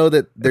that I know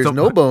that there's a-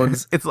 no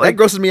bones, it's that like-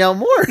 grosses me out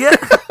more. yeah,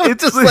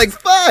 It's just like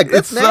fuck,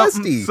 that's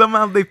nasty.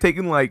 Somehow they've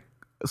taken like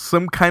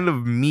some kind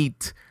of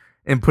meat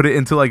and put it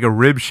into like a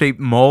rib shaped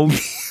mold,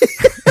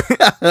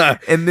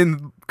 and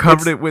then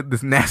covered it with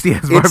this nasty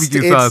ass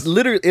barbecue sauce. It's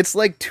literally, it's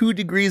like 2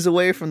 degrees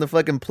away from the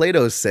fucking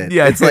Play-Doh set.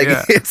 Yeah, it's like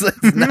yeah. it's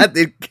not.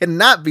 It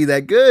cannot be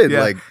that good.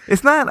 Yeah. Like,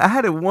 it's not. I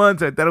had it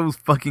once. I thought it was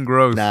fucking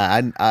gross.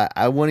 nah,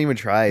 I won't even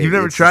try it. You've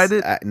never It's tried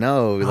just- it?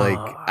 no, like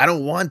Oh. I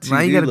don't want to. Now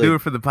you got got to do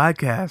it for the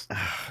podcast.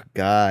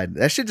 God,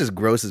 that shit just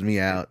grosses me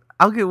out.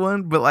 I'll get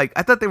one, but like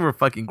I thought they were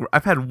fucking.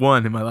 I've had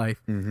one in my life,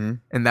 Mm-hmm.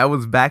 and that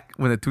was back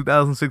when the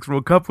 2006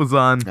 World Cup was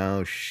on.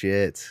 Oh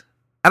shit.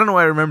 I don't know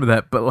why I remember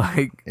that, but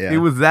like Yeah. it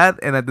was that,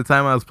 and at the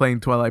time I was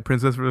playing Twilight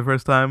Princess for the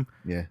first time,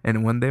 Yeah.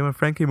 and one day my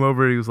friend came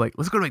over. He was like,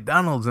 "Let's go to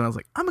McDonald's," and I was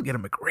like, "I'm gonna get a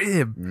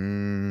McRib."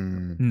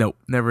 Nope,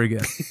 never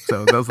again.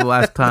 So that was the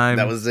last time.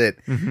 That was it.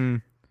 hmm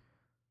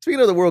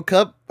Speaking of the World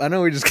Cup, I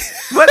know we're just.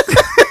 What?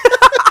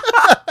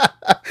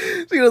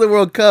 Speaking of the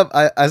World Cup,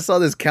 I saw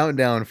this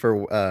countdown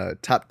for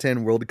top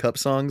 10 World Cup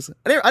songs.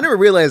 I never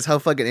realized how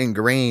fucking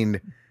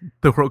ingrained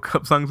The World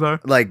Cup songs are.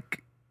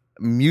 like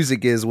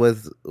music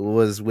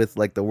was with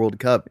like the World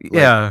Cup. Like,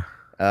 Yeah.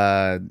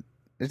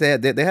 they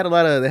had a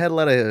lot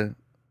of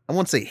I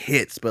won't say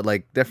hits, but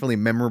like definitely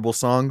memorable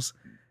songs.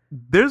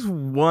 There's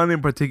one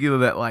in particular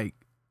that like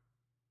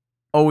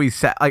always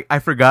sat. Like I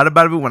forgot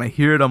about it, but when I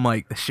hear it, I'm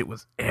like, the shit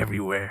was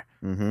everywhere.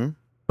 Mm-hmm.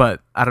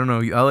 But I don't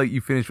know. I'll let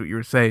you finish what you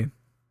were saying.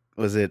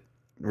 Was it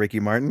Ricky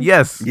Martin?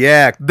 Yes.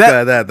 Yeah,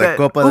 the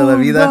Copa de la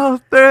Vida. Dos,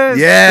 tres,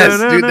 Yes,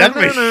 dude, that's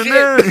my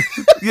shit.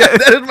 Yeah.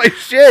 That is my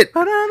shit.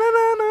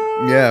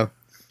 Yeah,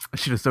 That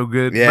shit is so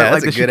good. Yeah, but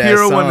like that's the a good-ass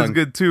Shakira one is song.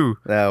 good too.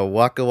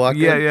 Waka Waka.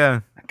 Yeah.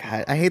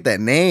 God, I hate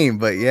that name,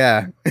 but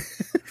yeah.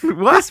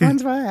 What? This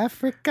one's for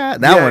Africa.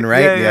 That Yeah, one,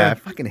 right? yeah, Yeah, yeah. I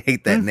fucking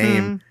hate that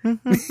name.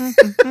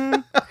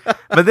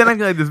 But then I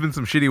feel like there's been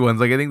some shitty ones.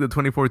 Like I think the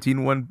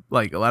 2014 one,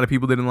 like a lot of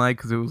people didn't like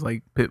because it was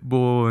like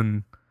Pitbull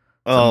and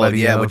Oh somebody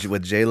yeah, else.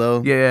 with J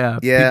Lo. yeah.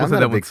 Yeah, People I'm said not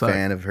that a one big sucked.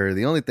 fan of her.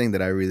 The only thing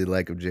that I really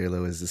like of J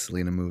Lo is the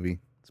Selena movie.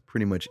 It's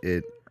pretty much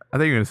it. I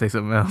thought you were gonna say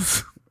something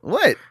else.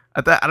 What?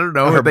 I don't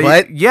know. Oh, her They-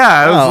 butt? Yeah,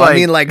 I was Oh, I like,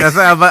 mean, like- that's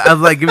how I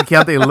was like, give me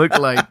count they look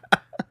like.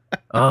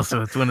 Oh,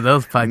 so it's one of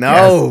those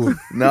podcasts.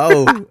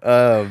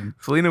 No.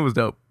 Selena was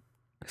dope.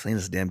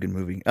 Selena's a damn good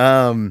movie.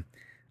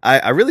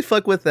 I really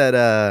fuck with that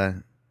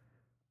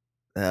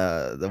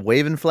the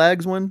waving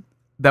flags one.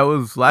 That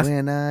was last.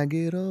 When I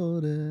get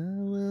older,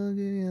 I will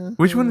get younger.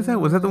 Which one is that?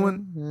 Was that the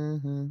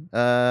one?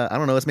 I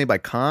don't know. It's made by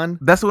Khan.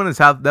 That's the one in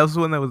South. That was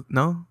the one that was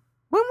no.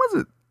 When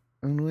was it?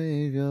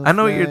 I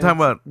know what you're talking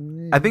about.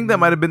 I think that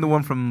might have been the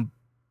one from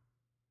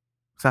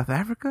South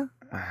Africa.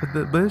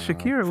 But it's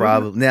Shakira. wasn't it?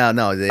 Probably.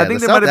 No. Yeah, I think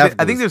the there might South have been. I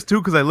Africa think was- there's two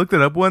because I looked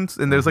it up once,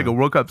 and there's like a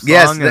World Cup song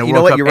Yes, and a you World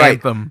know what? Cup You're right.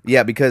 anthem.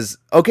 Yeah, because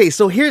okay,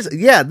 so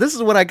this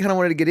is what I kind of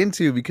wanted to get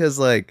into because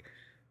like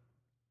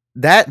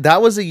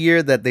that was a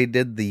year that they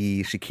did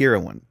the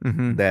Shakira one,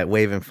 Mhm. that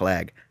waving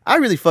flag. I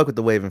really fuck with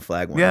the waving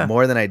flag one Yeah.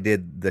 more than I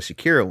did the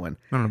Shakira one.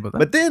 I don't know about that.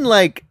 But then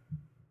like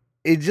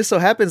it just so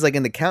happens like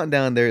in the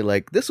countdown, they're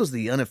like, this was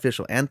the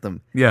unofficial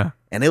anthem, Yeah.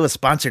 and it was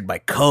sponsored by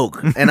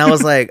Coke, and I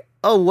was like,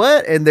 oh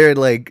what? And they're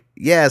like,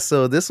 yeah,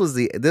 so this was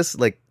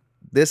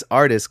this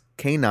artist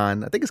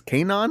Kanon, I think it's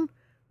Kanon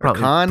or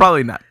Khan.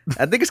 Probably not.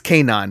 I think it's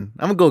Kanon.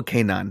 I'm gonna go with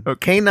Kanon.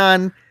 Okay.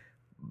 Kanon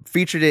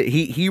featured it.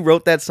 He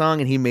wrote that song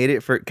and he made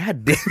it for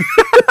God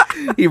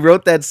damn. He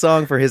wrote that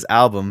song for his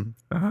album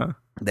Uh-huh.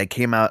 that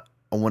came out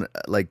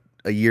like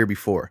a year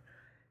before,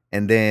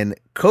 and then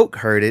Coke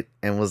heard it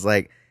and was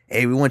like,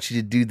 "Hey, we want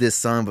you to do this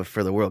song, but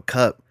for the World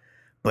Cup,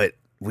 but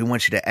we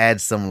want you to add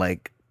some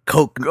like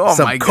Coke, Oh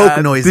some my Coke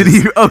God. noises." Did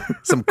he? Oh.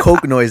 Some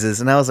Coke noises,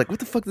 and I was like, "What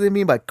the fuck do they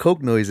mean by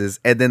Coke noises?"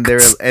 And then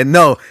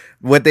no,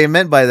 what they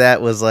meant by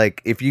that was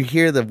like, if you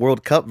hear the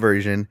World Cup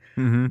version,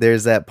 Mhm.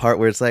 there's that part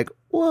where it's like,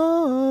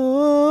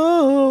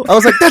 "Whoa!" I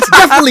was like, "That's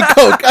definitely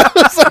Coke."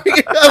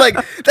 I'm like,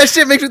 that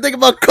shit makes me think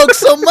about Coke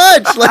so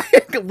much.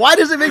 Like, why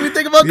does it make me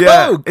think about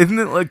Yeah. Coke? Isn't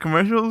it like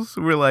commercials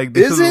where like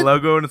this Is is the it?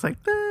 logo and it's like,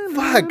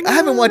 Fuck, I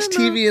haven't watched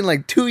TV in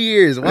like 2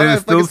 years. Why And do I it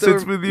still fucking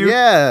sits with you?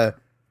 Yeah.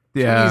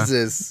 Yeah.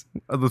 Jesus.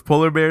 Are those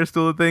polar bears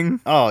still a thing?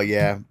 Oh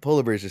yeah,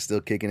 polar bears are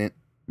still kicking it.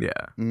 Yeah.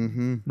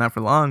 Mm-hmm. Not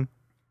for long.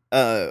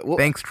 Well,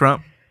 Thanks,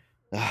 Trump.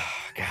 oh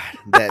god,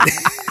 that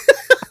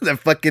that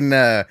fucking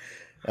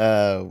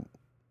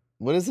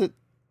what is it?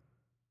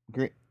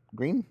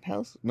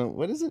 Greenhouse? No,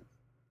 what is it?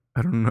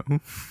 I don't know.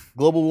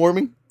 Global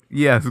warming?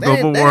 Yes, That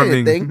global ain't a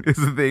warming thing. is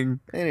a thing.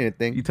 That ain't a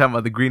thing. You talking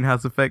about the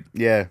greenhouse effect?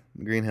 Yeah,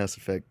 greenhouse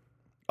effect.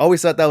 I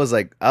always thought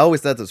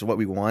that's what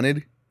we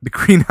wanted. The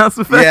greenhouse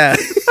effect? Yeah,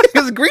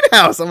 it's a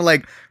greenhouse. I'm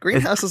like,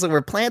 greenhouse is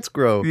where plants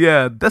grow.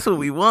 Yeah, that's what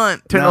we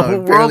want. Turn No, the whole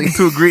world apparently-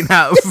 into a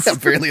greenhouse.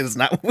 Apparently, it's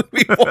not what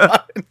we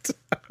want.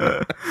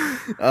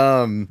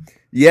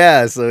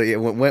 Yeah. So yeah,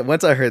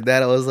 once I heard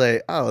that, I was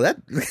like, oh, that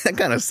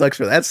kind of sucks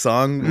for that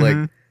song. Like,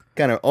 Mhm.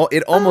 kind of,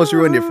 it almost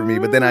ruined it for me.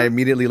 But then I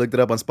immediately looked it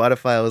up on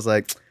Spotify. I was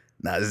like,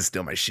 nah, this is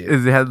still my shit.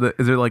 Is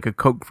there like a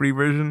Coke free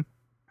version?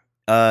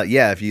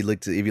 Yeah. If you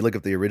look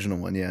up the original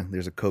one, yeah,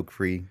 there's a Coke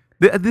free.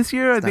 This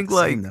year, I It's not think the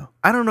like same, though.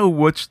 I don't know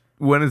which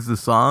one is the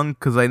song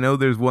because I know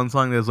there's one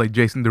song that's like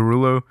Jason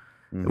Derulo,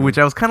 Mhm. which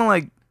I was kind of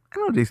like, I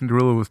don't know Jason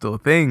Derulo was still a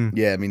thing,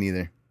 Yeah, me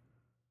neither.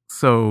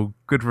 so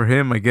good for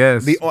him, I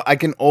guess. I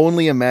can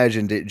only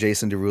imagine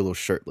Jason Derulo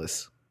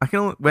shirtless. I That's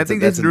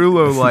think that's Jason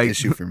Derulo an like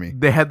issue for me.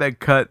 they had that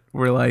cut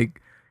where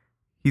like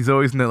he's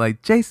always in that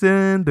like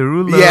Jason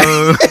Derulo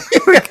Yeah.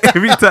 like,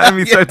 every time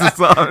he Yeah. starts a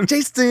song.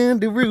 Jason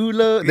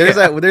Derulo. There's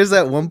Yeah.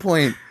 that one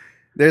point.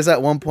 There's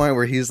that one point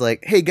where he's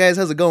like, "Hey guys,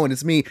 how's it going?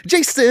 It's me,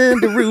 Jason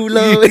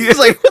Derulo." Yeah. He's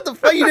like, "What the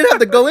fuck? You didn't have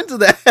to go into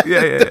that."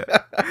 Yeah.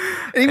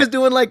 And he was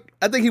doing like,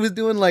 I think he was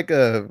doing like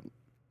a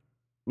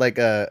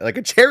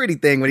charity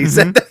thing when he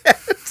said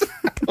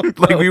that.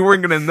 Like we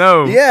weren't gonna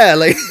know. Yeah,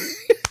 like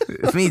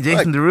It's me,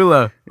 Jason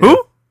Derulo. Yeah.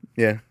 Who?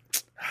 yeah,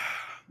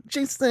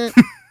 Jason.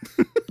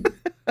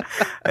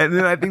 And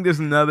then I think there's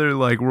another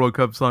like World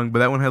Cup song, but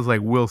that one has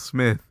like Will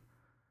Smith.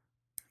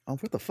 Oh,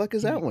 what the fuck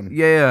is that one?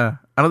 Yeah.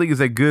 I don't think it's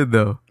that good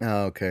though.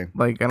 Oh, okay.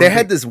 Like I don't They think,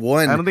 had this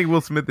one. I don't think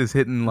Will Smith is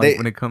hitting like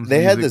when it comes. They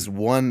to had music. this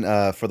one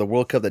for the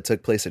World Cup that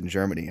took place in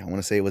Germany. I want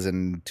to say it was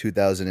in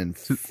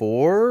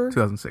 2004,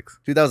 2006.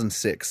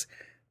 2006.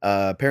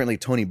 Apparently,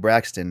 Tony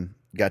Braxton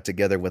got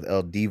together with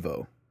El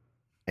Divo,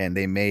 and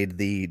they made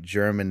the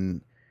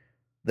Germany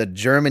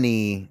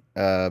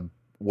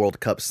World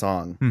Cup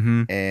song,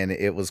 Mm-hmm. and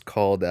it was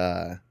called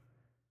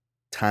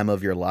 "Time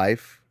of Your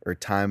Life" or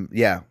Time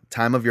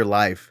of Your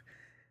Life.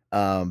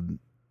 And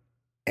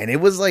it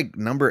was like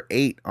number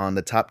 8 on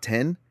the top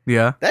 10.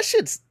 Yeah. That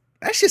shit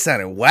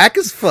sounded whack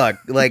as fuck.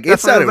 Like it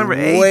That's why it was sounded number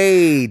 8.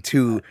 way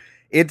too.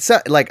 It's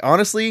like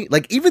honestly,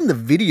 like even the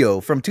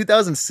video from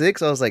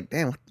 2006, I was like,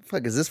 damn, what the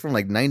fuck is this from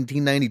like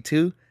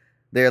 1992?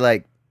 They're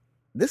like,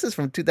 this is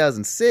from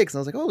 2006, and I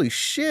was like, holy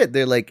shit.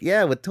 They're like,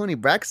 yeah, with Tony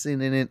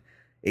Braxton in it,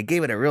 it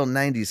gave it a real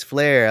 90s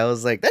flair. I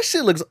was like, that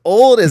shit looks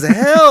old as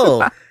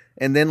hell.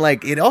 And then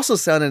like it also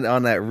sounded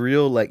on that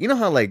real like, you know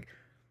how like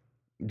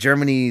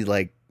Germany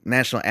like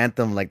national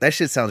anthem, like that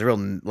shit sounds real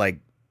like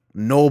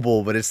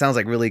noble, but it sounds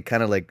like really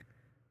kind of like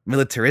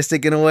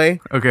militaristic in a way.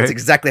 Okay. That's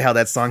exactly how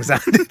that song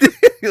sounded.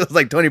 It was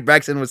like Tony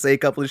Braxton would say a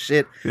couple of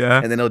shit,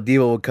 Yeah. and then El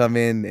Divo would come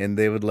in and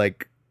they would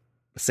like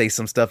say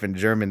some stuff in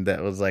German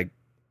that was like,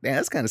 man,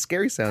 that's kind of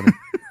scary sounding.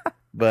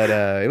 But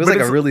it was But like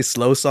it's- a really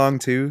slow song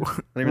too. I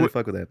didn't really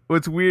fuck with that.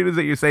 What's weird is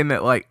that you're saying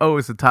that like, oh,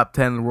 it's the top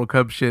 10 World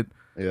Cup shit.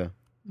 Yeah.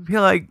 I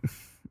feel like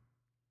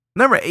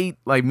number 8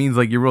 like means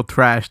like you're real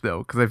trash though,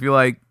 because I feel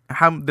like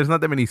there's not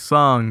that many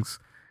songs.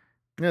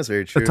 That's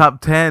very true. The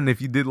top 10,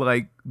 if you did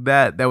like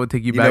that would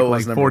take you You know back what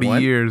was like number 40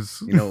 one?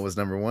 years. You know what was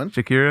number 1?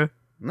 Shakira.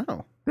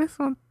 No. This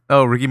one.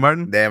 Oh, Ricky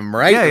Martin. Damn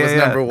right. Yeah, It was yeah,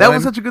 yeah. number 1. That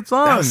was such a good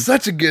song. That was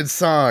such a good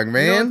song, You know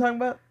what I'm man. talking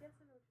about?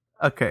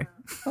 Okay.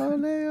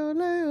 Ole,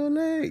 ole,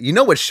 ole. You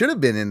know what should have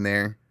been in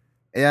there?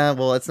 Yeah,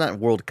 well, it's not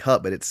World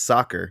Cup, but it's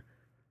soccer.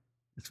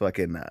 It's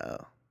fucking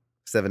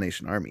Seven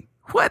Nation Army.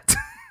 What?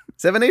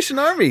 Seven Nation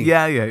Army.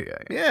 yeah.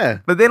 Yeah.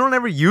 But they don't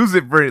ever use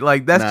it for it.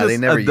 Like that's Nah, they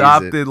just never use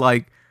adopted. it.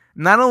 Like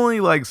not only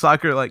like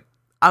soccer. Like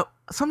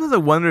sometimes I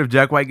wonder if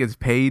Jack White gets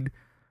paid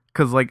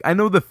because like I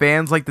know the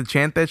fans like to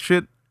chant that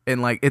shit,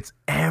 and like it's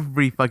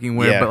every fucking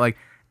where, Yeah. but like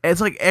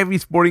it's like every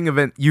sporting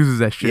event uses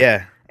that shit.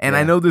 Yeah. And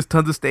I know there's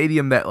tons of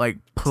stadium that like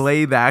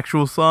play the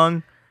actual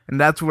song, and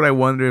that's what I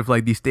wonder if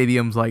like these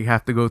stadiums like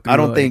have to go through. I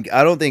don't like,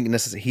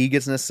 think he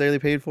gets necessarily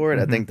paid for it.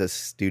 I think the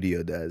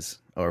studio does,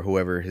 or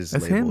whoever his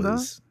That's label him, dog.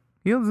 is.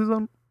 he owns his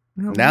own.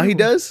 Now he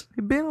does?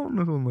 He been on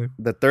his own label.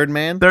 The Third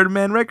Man? Third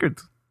Man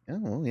Records. Oh,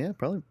 well, yeah,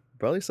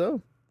 probably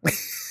so.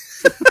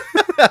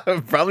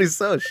 Probably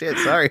so. Shit,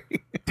 sorry.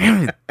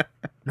 Damn it.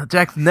 Now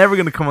Jack's never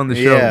gonna come on the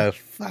show. Yeah,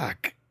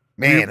 fuck.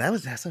 Man,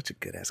 that's such a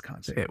good ass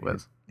concert. It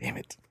was. Damn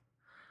it.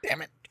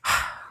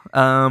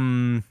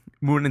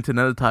 Moving into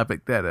another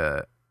topic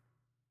that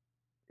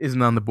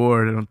isn't on the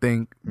board, I don't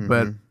think.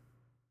 But Mhm.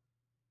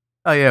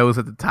 oh yeah, it was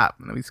at the top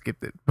and we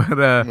skipped it.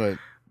 But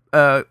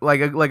What?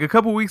 like a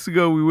couple weeks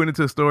ago, we went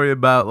into a story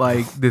about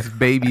like this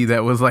baby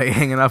that was like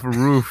hanging off a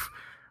roof,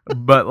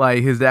 but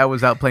like his dad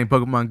was out playing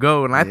Pokemon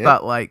Go, and I Yep.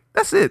 thought like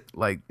that's it.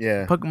 Like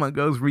Yeah. Pokemon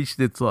Go's reached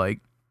its like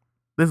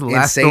this is the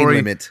last Insane story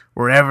limit.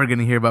 we're ever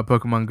gonna hear about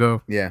Pokemon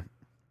Go. Yeah.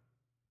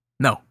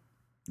 No,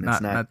 It's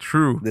not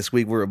true. This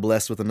week we were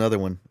blessed with another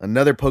one.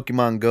 Another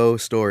Pokemon Go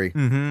story.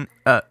 Mm-hmm.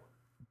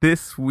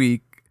 This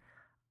week,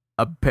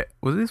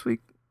 was it this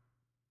week?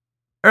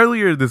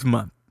 Earlier this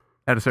month,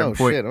 at a certain Oh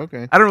point. shit,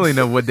 okay. I don't really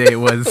know what day it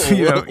was.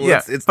 You know, Well,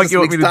 yeah. it's fuck this you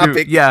want me week's to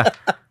topic. do? Yeah.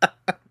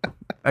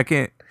 I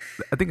can't.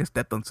 I think I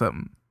stepped on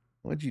something.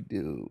 What'd you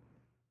do?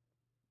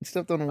 You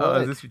stepped on a Oh,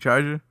 what? is this your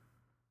charger?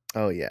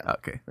 Oh yeah.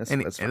 Okay. That's It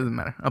fine. doesn't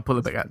matter. I'll pull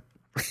it back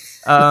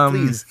out.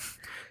 Please.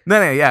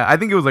 No, yeah. I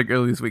think it was like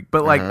early this week.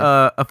 But like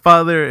Uh-huh. a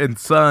father and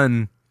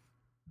son,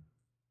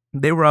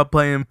 they were out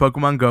playing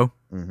Pokemon Go.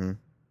 Mm-hmm.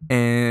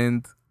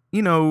 And,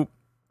 you know,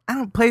 I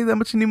don't play that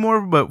much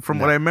anymore. But from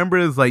No. what I remember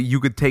is like you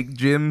could take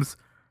gyms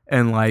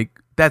and like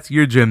that's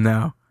your gym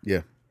now.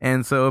 Yeah.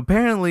 And so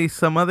apparently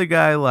some other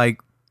guy like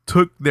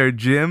took their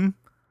gym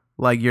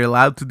like you're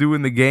allowed to do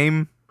in the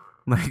game.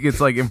 Like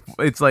it's like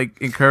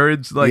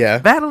encouraged like Yeah.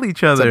 battle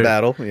each It's other. a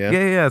battle. Yeah.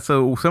 Yeah.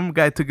 So some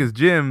guy took his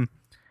gym,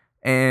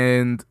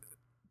 and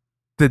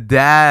the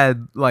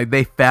dad like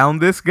they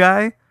found this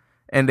guy,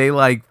 and they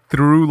like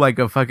threw like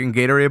a fucking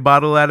Gatorade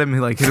bottle at him. He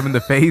like hit him in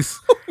the face,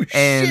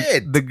 and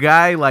shit. the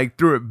guy like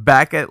threw it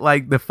back at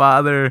like the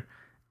father.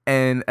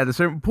 And at a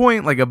certain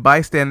point, like a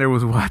bystander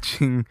was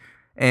watching,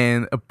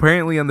 and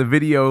apparently on the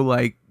video,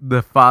 like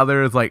the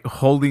father is like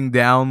holding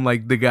down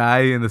like the guy,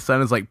 and the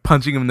son is like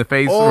punching him in the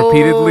face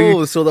repeatedly.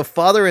 Oh, so the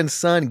father and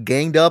son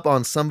ganged up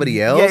on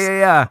somebody else?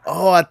 Yeah.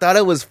 Oh, I thought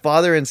it was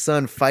father and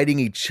son fighting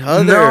each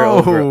other. No.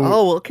 Over.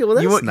 Oh, okay. Well,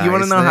 that's You nice.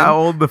 want to know then. how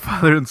old the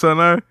father and son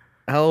are?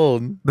 How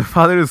old? The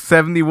father is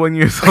 71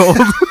 years old,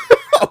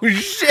 Oh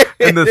shit!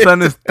 and the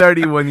son is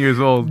 31 years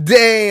old.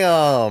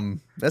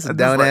 Damn, that's a I'm just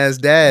down like- ass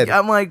dad.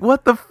 I'm like,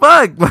 what the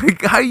fuck?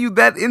 Like, how you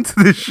that into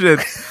this shit?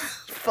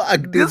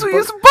 Fuck, dude. This is what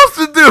you're supposed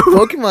to do.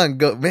 Pokemon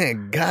Go,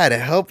 man. God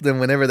help them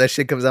whenever that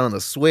shit comes out on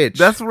the Switch.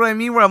 That's what I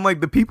mean. Where I'm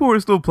like, the people who are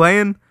still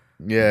playing,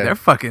 yeah. they're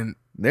fucking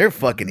They're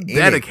fucking in it.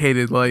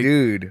 dedicated. Like,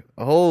 Dude,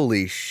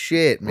 holy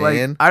shit,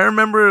 man. like I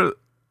remember.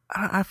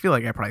 I feel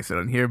like I probably said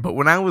on here, but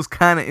when I was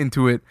kind of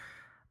into it,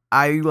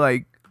 I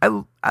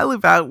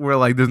live out where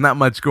like there's not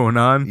much going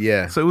on.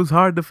 Yeah. So it was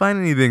hard to find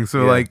anything.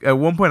 So Yeah. like at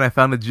one point I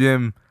found a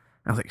gym.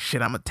 I was like,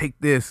 shit, I'm gonna take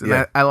this, and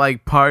Yeah. I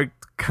like parked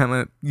kind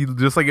of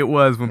just like it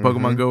was when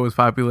Pokemon Go was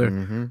popular.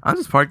 Mm-hmm. I'm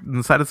just parked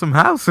inside of some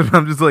house, and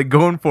I'm just like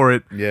going for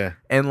it. Yeah.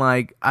 And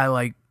like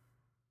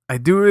I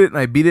do it, and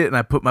I beat it, and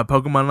I put my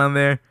Pokemon on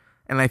there.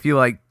 And I feel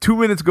like 2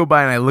 minutes go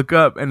by, and I look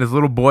up, and this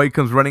little boy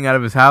comes running out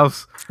of his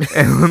house,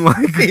 and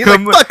like, He's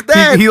like, "Fuck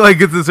that!" He like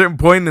gets to a certain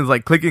point, and is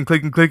like clicking,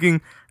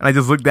 and I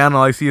just look down, and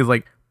all I see is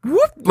like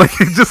whoop, like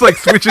it just like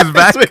switches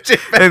back,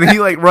 and he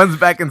like runs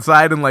back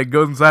inside and like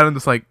goes inside, and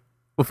just like,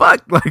 well,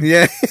 fuck, like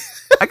Yeah.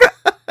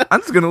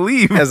 I'm just gonna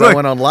leave. As Like, I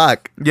went on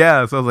lock.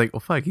 yeah, so I was like, well,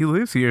 fuck, he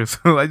lives here,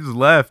 so I just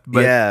left.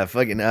 But Yeah,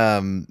 fucking.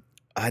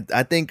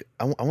 I think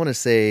I want to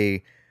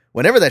say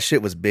whenever that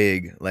shit was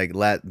big, like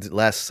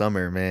last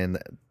summer, man.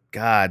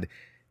 God,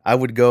 I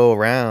would go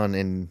around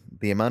and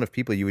the amount of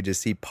people you would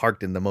just see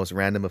parked in the most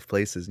random of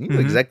places. You know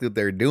Mhm. exactly what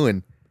they were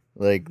doing.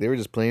 Like they were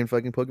just playing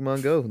fucking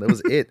Pokemon Go. That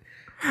was it.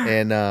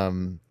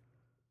 And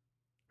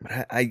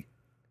but I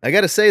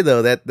gotta say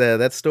though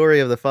that story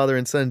of the father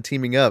and son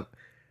teaming up,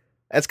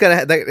 that's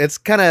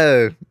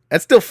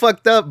that's still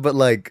fucked up. But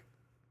like,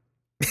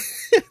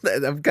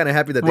 I'm kind of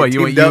happy that they what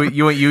you teamed want up.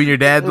 you and your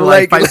dad to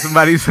like fight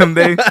somebody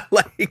someday?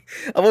 Like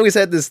I've always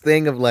had this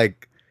thing of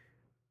like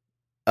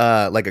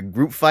a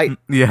group fight,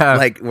 Yeah,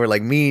 like where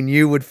like me and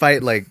you would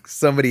fight like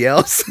somebody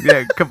else. yeah,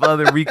 a couple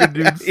other weaker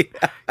dudes.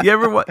 You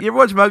ever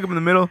watch Malcolm in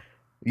the Middle?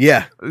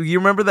 Yeah. You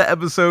remember the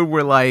episode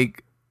where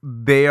like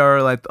they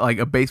are like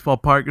a baseball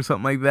park or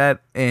something like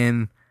that,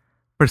 and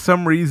for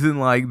some reason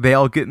like they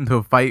all get into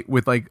a fight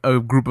with like a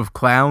group of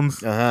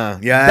clowns. Yeah.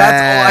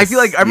 That's all. I feel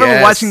like I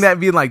remember watching that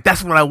and being like,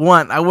 "That's what I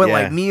want." I want Yeah.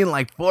 like me and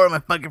like 4 of my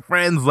fucking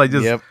friends like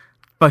just Yep.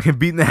 fucking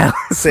beating the hell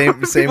out of Same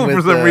people with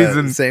for some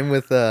reason. Same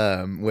with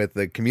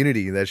the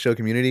Community, that show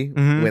Community,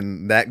 Mhm.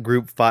 when that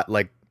group fought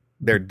like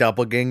their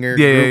doppelganger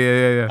Yeah,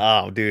 group.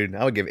 yeah. Oh, dude,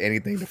 I would give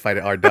anything to fight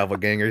our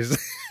doppelgangers.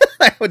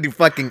 I would do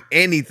fucking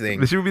anything.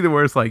 This should be the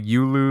worst. Like,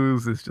 you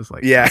lose. It's just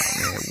like, Yeah.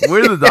 oh, man,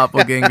 we're the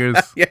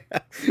doppelgangers.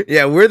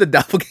 Yeah, we're the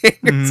doppelgangers.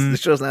 Mhm. The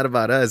show's not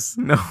about us.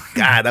 No.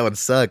 God, that would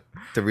suck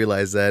to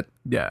realize that.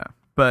 Yeah.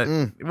 But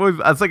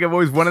it's like I've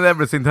always wanted that,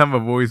 but at the same time,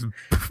 I've always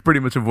pretty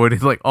much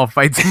avoided like all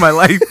fights in my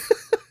life.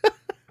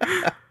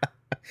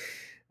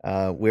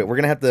 We're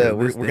gonna have to To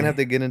we're this gonna have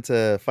day. to get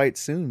into fight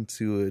soon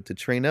to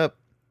train up.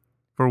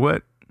 For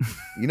what?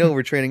 You know what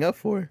we're training up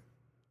for?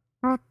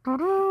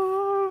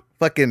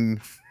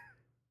 Fucking.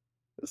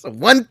 It's the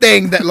one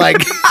thing that like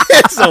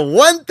it's the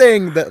one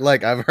thing that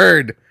like I've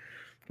heard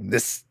from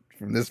this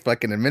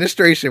fucking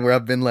administration where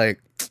I've been like,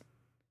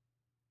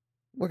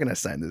 we're gonna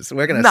sign this.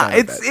 We're gonna sign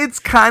it's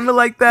kind of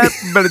like that,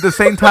 but at the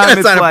same I'm time, gonna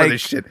it's sign up for like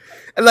this shit.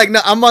 And like,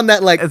 no, I'm on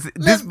that like As let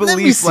me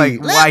disbelief, see.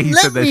 like, why he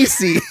said that Let me shit.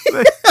 see.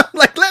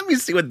 Like, let me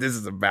see what this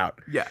is about.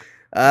 yeah,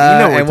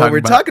 And what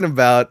we're talking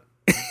about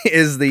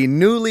is the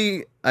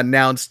newly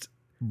announced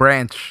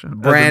branch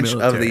of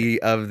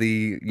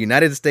the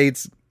United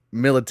States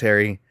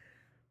military,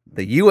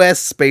 the U.S.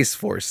 Space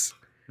Force.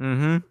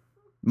 Mm-hmm.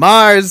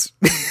 Mars,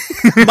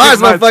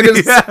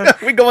 motherfuckers. Yeah.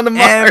 We going to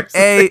Mars.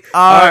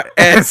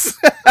 MARS.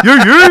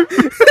 Yeah.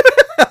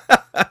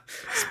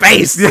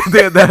 Space.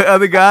 Yeah, the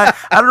other guy.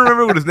 I don't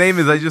remember what his name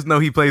is. I just know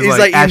he plays He's like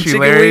like eating Ashley chicken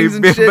Larry. wings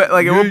and shit. But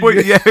like at one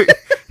point, yeah,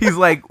 he's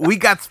like, "We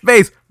got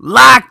space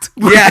locked."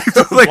 Yeah.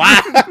 Like,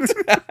 Wow.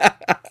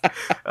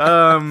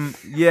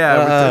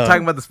 yeah, we're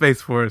talking about the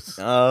Space Force.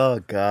 Oh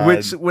God.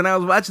 Which, when I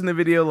was watching the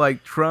video,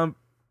 like Trump,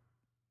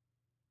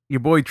 your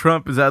boy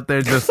Trump is out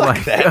there just Fuck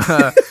like,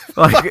 that.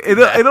 like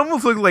it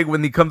almost looks like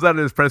when he comes out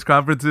of his press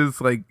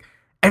conferences, like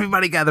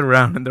everybody gathered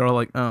around and they're all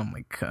like, "Oh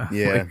my God,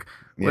 Yeah.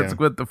 like,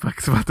 what the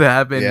fuck's about to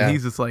happen?" Yeah. And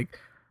he's just like,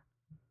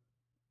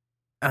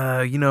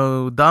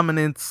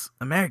 dominance,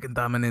 American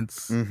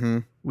dominance. Mm-hmm.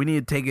 We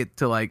need to take it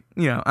to like,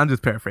 I'm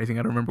just paraphrasing.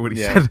 I don't remember what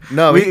he Yeah. said.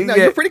 No,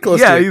 you're pretty close.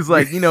 Yeah, to it. he's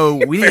like, we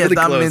need Fairly a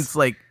dominance close.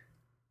 like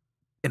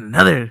in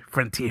another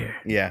frontier,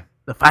 Yeah.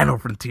 the final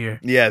frontier.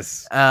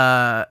 Yes.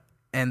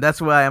 And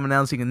that's why I'm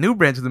announcing a new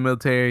branch of the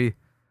military,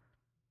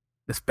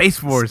 the Space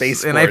Force.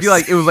 Space and I Force. feel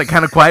like it was like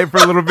kind of quiet for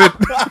a little bit,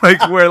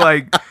 like where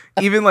like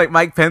even like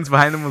Mike Pence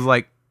behind him was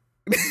like,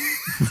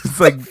 it's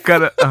like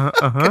kind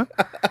of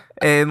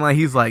and like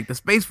he's like, the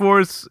Space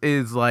Force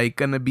is like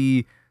gonna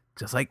be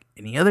just like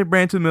any other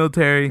branch of the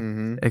military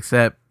Mm-hmm.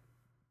 except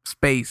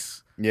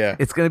space. Yeah.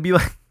 It's gonna be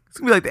like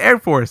the Air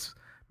Force,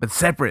 but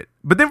separate.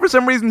 But then for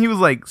some reason he was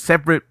like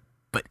separate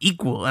but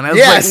equal, and I was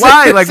like,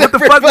 why? Like, what the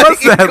separate fuck but was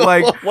that? equal.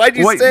 Like, Why'd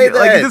you say that?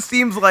 Like, it just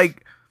seems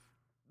like,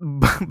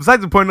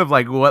 besides the point of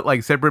like what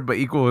like separate but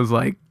equal is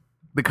like,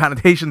 the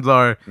connotations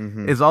are,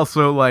 Mhm. is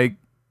also like,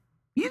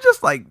 you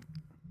just like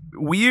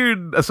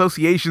weird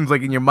associations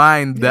like in your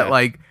mind that Yeah.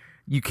 like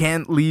you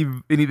can't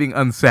leave anything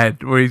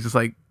unsaid. Where he's just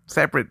like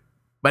separate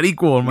but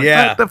equal. I'm like,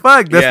 Yeah. what the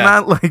fuck? That's Yeah.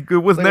 not like, it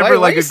was Like, never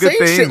why like you a good saying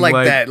thing. shit like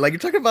that. Like, you're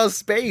talking about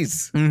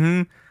space.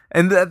 Mm-hmm.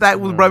 And that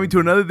was brought me to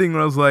another thing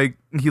where I was like,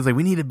 he's like,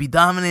 we need to be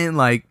dominant,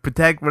 like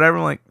protect whatever.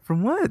 I'm like,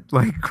 from what?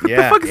 Like, what the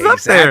fuck is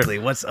exactly.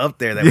 What's up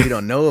there that we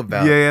don't know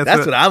about? Yeah, yeah,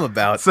 that's so- what I'm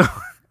about. up there?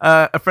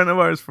 So, a friend of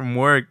ours from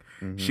work,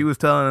 Mhm. she was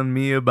telling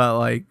me about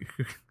like,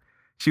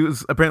 she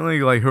was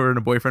apparently like her and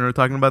a boyfriend were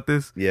talking about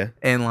this, Yeah.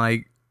 and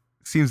like,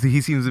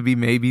 he seems to be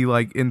maybe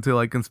like into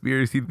like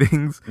conspiracy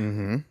things,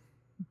 Mm-hmm.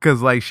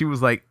 because like she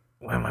was like,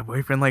 when my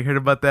boyfriend like heard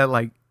about that,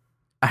 like,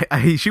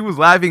 she was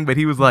laughing, but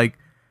he was like,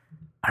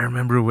 I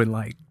remember when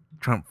like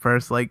Trump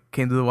first like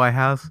came to the White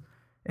House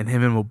and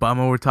him and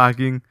Obama were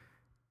talking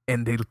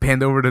and they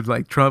panned over to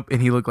like Trump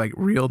and he looked like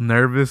real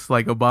nervous,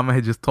 like Obama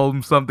had just told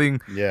him something.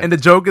 Yeah. And the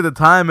joke at the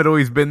time had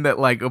always been that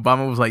like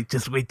Obama was like,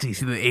 just wait till you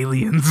see the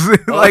aliens.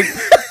 Like,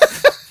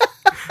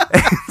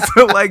 and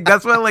so like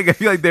that's why like I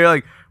feel like they're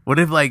like, what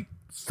if like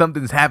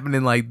something's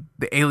happening, like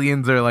the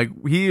aliens are like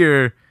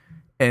here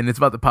and it's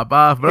about to pop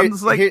off? But I'm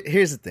just like,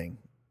 here's the thing.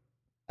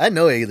 I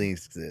know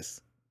aliens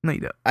exist. no, you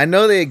don't. I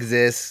know they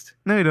exist.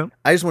 No, you don't.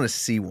 I just want to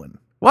see one.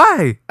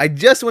 Why? I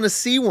just want to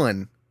see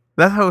one.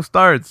 That's how it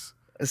starts.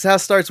 That's how it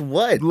starts.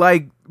 What?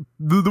 Like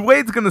the way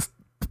it's gonna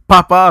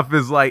pop off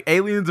is like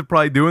aliens are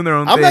probably doing their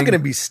own I'm thing. not gonna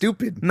be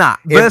stupid. Nah,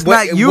 but If- that's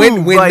not you.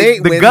 When like, they,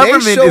 the when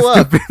government they show is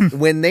up, stupid.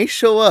 when they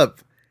show up,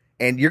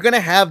 and you're gonna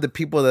have the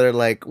people that are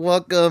like,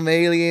 "Welcome,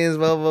 aliens,"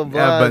 blah blah blah,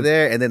 Yeah, but-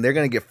 there, and then they're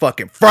gonna get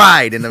fucking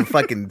fried in a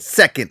fucking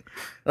second.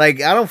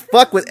 Like, I don't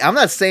fuck with. I'm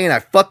not saying I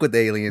fuck with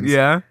aliens.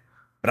 Yeah,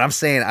 But I'm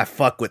saying I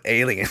fuck with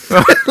aliens.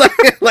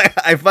 like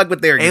I fuck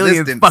with their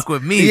aliens existence. fuck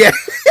with me. Yeah.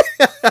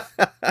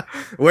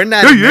 we're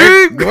not Hey, in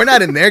their, yeah. we're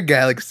not in their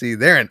galaxy.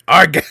 They're in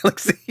our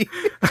galaxy.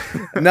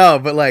 No,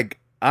 but like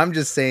I'm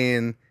just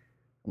saying,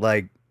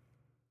 like,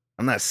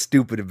 I'm not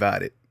stupid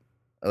about it.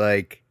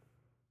 Like,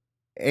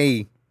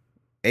 hey,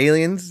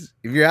 aliens,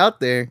 if you're out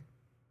there,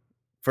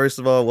 first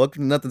of all,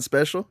 welcome to Nothing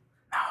Special.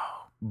 No,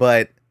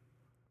 But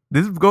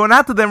this is going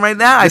out to them right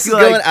now. I this is feel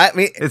going. like I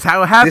mean, it's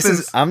how it happens. this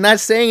is. I'm not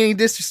saying any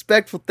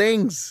disrespectful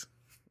things,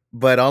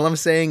 but all I'm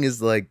saying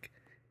is like,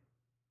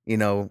 you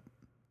know,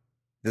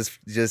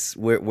 just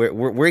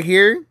we're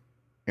here.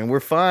 and we're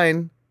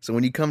fine. So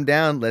when you come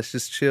down, let's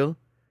just chill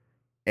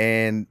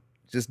and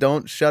just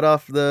don't shut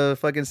off the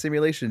fucking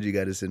simulations you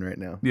got us in right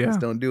now. Yeah. Just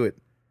don't do it.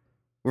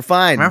 We're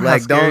fine. Remember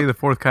like, how scary don't, the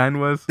fourth kind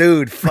was?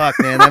 dude. Fuck,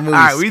 man, that movie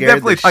Alright, we scared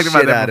definitely the talked about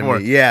shit that out of before.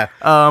 me.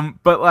 Yeah,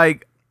 But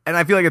like, and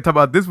I feel like I talked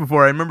about this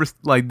before. I remember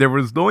like there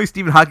was the only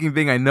Stephen Hawking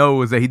thing I know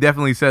was that he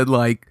definitely said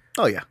like,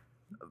 oh yeah,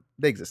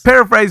 they exist.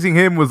 paraphrasing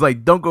him was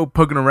like, don't go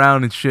poking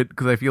around and shit,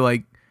 because I feel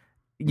like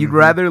you'd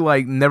rather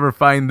like never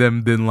find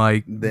them than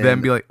like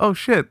then be like, oh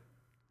shit,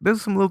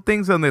 there's some little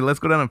things on there. Let's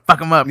go down and fuck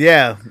them up.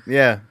 Yeah.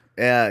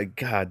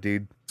 God,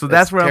 dude. So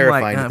that's where I'm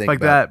like, terrifying to think fuck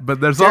about. that.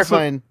 But there's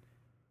Terrifying.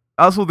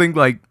 I also think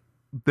like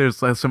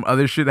there's like some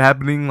other shit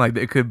happening. Like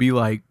it could be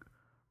like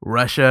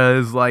Russia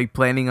is like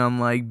planning on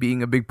like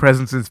being a big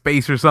presence in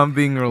space or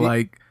something, or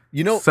like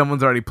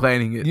someone's already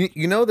planning it.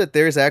 You know that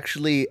there's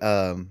actually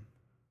I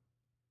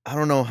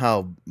don't know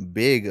how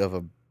big of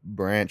a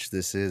branch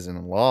this is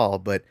in law,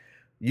 but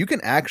you can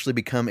actually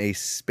become a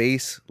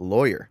space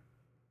lawyer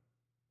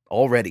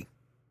already.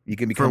 You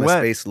can become a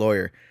space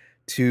lawyer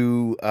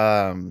to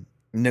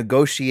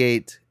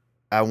negotiate,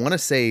 I want to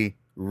say,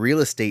 real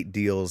estate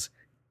deals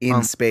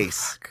in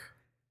space. Fuck.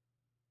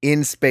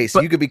 In space.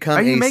 But you could become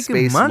are you a making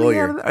space money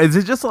lawyer. out of that? Is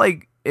it just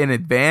like in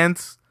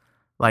advance?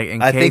 Like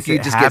in I case think you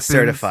it just happens? get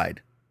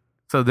certified.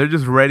 So they're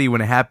just ready when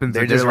it happens.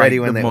 They're and just like ready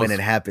the when most, it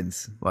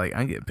happens. Like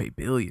I'm getting paid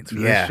billions for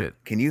Yeah. this shit.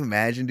 Can you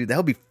imagine, dude? That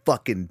would be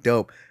fucking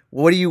dope.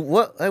 What do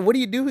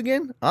you do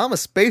again? I'm a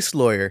space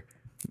lawyer.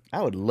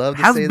 I would love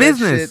to How's say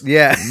business? that shit.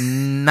 Yeah.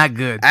 Not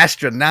good.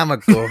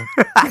 Astronomical.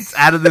 It's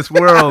out of this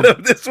world. Out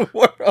of this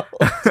world.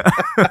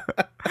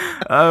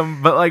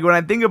 But like when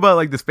I think about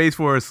like the Space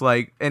Force,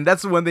 like, and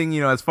that's the one thing,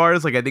 as far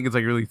as like I think it's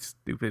like really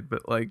stupid,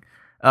 but like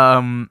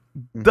dumb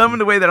in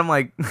the way that I'm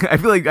like I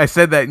feel like I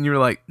said that and you were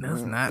like, no,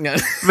 it's not.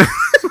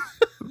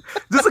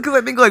 Just because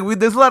I think like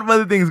there's a lot of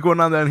other things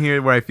going on down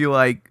here where I feel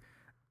like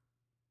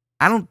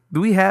do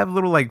we have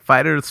little like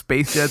fighter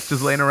space jets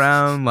just laying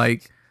around?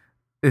 Like,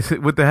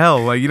 what the hell?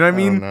 Like, you know what I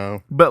mean?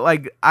 No. But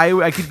like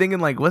I keep thinking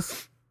like,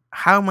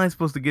 how am I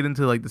supposed to get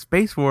into like the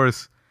Space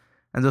Force?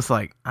 And just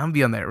like I'm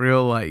be on that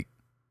real like.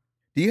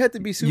 Do you have to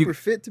be super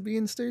fit to be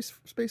in Space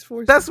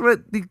Force? That's what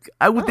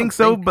I would think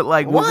so. But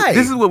like, why?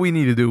 This is what we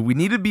need to do. We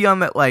need to be on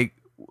that like.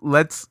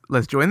 Let's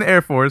join the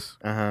Air Force.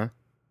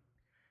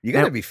 You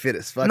gotta be fit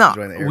as fuck No, to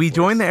join the Air Force. we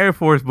join the Air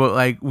Force, but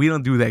like we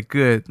don't do that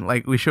good.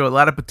 Like we show a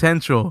lot of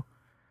potential,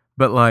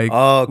 but like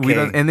we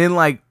don't. And then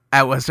like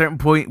at a certain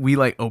point, we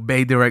like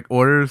obey direct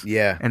orders.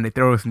 Yeah, and they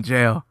throw us in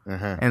jail.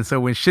 And so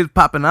when shit's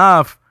popping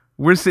off,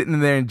 we're sitting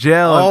there in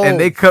jail, and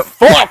they come.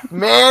 Fuck,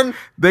 man.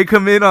 They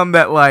come in on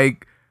that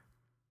like.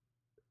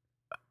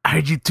 I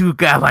heard you two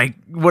got like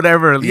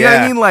whatever. You know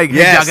what I mean? Like,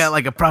 hey, y'all got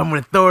like a problem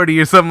with authority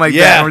or something like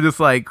that. And we're just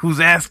like, who's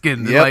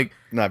asking? Yep. Like,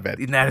 not bad.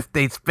 United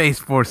States Space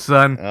Force,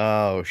 son.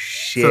 Oh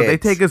shit. So they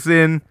take us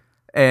in,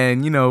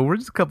 and we're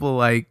just a couple of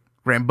like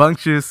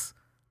rambunctious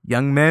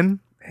young men,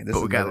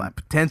 but we got a lot of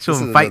potential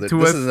and fight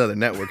to us. This is another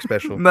network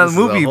special. Another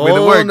movie with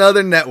it works.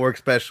 Another network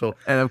special.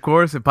 And of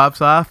course, it pops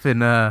off,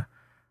 and the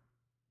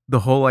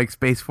whole like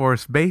Space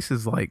Force base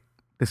is like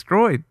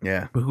destroyed.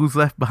 Yeah. But who's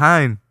left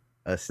behind?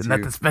 Us The too.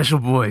 Nothing Special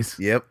Boys.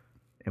 Yep.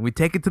 And we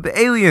take it to the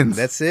aliens.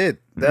 That's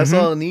it. That's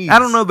all it needs. I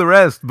don't know the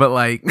rest, but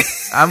like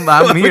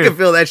I'm we here. can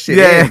fill that shit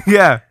in.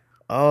 Yeah.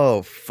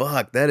 Oh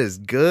fuck, that is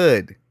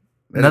good.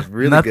 That is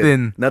really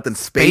nothing good. Nothing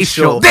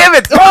spatial. Damn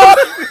it!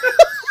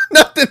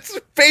 Nothing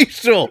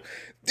spatial.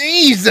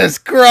 Jesus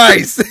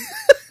Christ.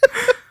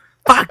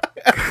 Fuck.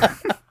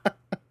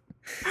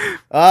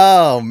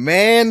 Oh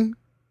man.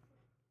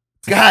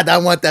 God, I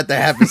want that to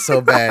happen so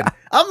bad.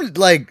 I'm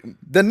like,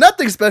 the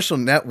Nothing Special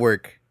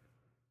Network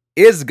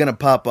is gonna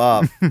pop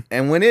off,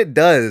 and when it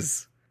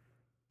does,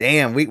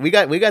 damn, we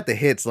got the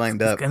hits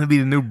lined up. It's gonna be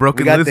the new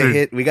Broken We got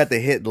Lizard. we got the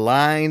hit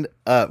lined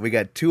up. We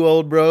got Two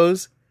Old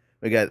Bros.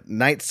 We got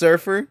Night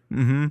Surfer.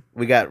 Mm-hmm.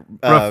 We got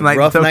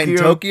Rough Night in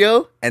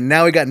Tokyo, and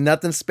now we got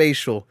Nothing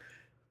Spatial.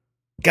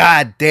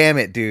 God damn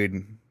it,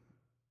 dude!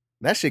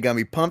 That shit got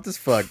me pumped as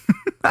fuck.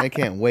 I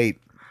can't wait.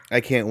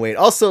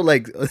 Also,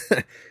 like,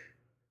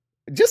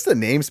 just the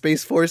name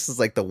Space Force is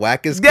like the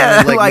wackest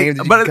kind of like name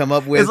that you can come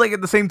up with. It's like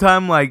at the same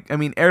time, like, I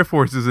mean, Air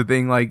Force is a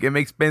thing. Like, it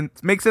makes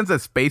sense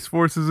that Space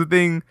Force is a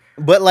thing.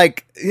 But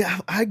like, yeah,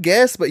 I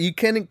guess. But you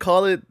can't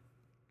call it.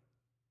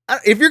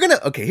 If you're gonna,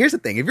 okay, here's the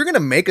thing. If you're gonna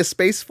make a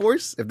Space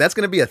Force, if that's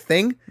gonna be a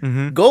thing,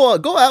 go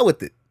out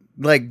with it.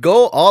 Like,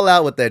 go all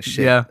out with that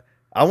shit. Yeah.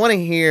 I want to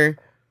hear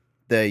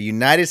the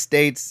United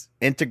States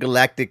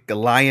Intergalactic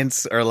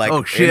Alliance, or like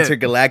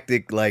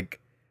intergalactic, like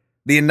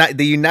the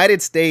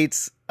United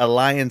States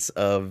Alliance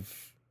of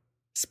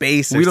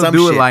Space. Or we don't some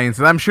do shit.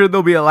 alliances. I'm sure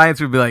there'll be alliance.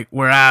 We'll be like,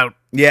 we're out.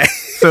 Yeah.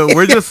 So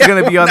we're just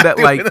gonna be on that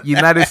like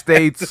United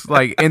States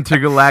like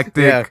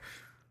intergalactic. Yeah.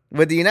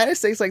 Would the United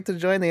States like to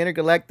join the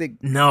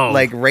intergalactic? No.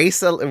 Like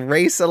race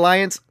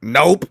alliance?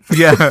 Nope.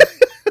 Yeah.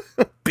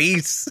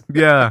 Peace.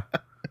 Yeah.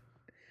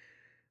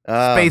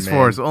 Oh, Space man.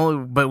 Force,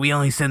 but we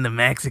only send the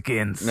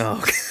Mexicans.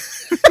 No.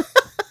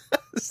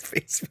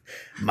 Space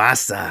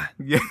Masa.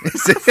 Yeah.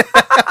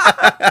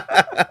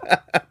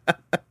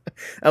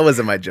 That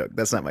wasn't my joke.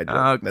 That's not my joke.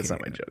 Okay. That's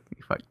not my joke.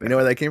 Fuck that. You know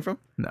where that came from?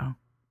 No.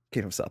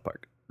 Came from South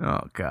Park.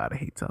 Oh God, I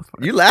hate South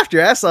Park. You laughed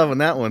your ass off on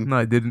that one. No,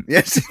 I didn't.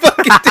 Yes, you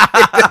fucking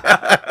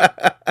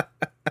did.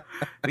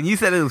 When you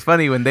said it was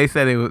funny, when they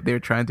said they were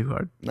trying too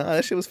hard. No,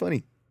 that shit was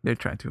funny. They're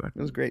trying too hard.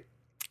 It was great.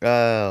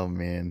 Oh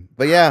man,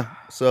 but yeah.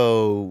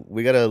 So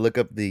we gotta look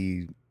up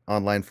the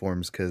online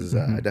forums because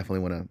I definitely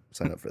want to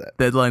sign up for that.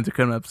 Deadlines are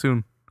coming up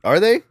soon. Are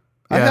they?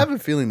 I Yeah. have a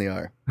feeling they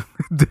are.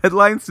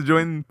 Deadlines to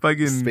join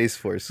fucking Space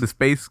Force. the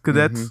space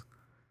cadets.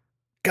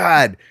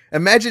 God,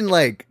 imagine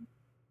like,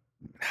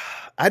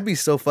 I'd be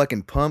so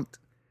fucking pumped.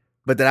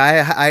 But then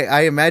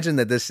I imagine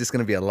that there's just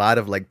gonna be a lot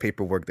of like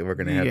paperwork that we're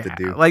gonna have to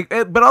do. Like,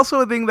 but also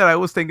a thing that I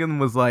was thinking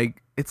was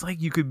like, it's like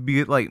you could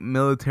be like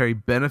military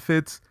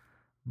benefits,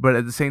 but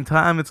at the same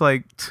time, it's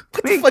like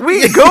we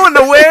ain't going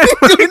nowhere.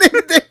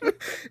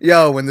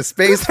 Yo, when the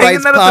space Just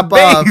hanging fights out at the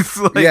pop off, base,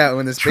 like, yeah,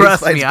 when the space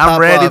Trust fights me, pop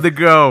I'm ready off, to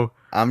go.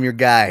 I'm your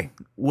guy.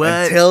 What?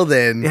 Until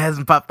then, It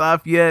hasn't popped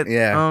off yet.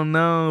 Yeah. Oh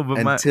no,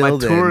 but my Until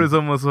tour then. is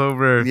almost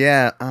over.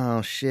 yeah.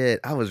 Oh shit,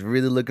 I was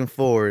really looking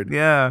forward.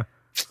 Yeah.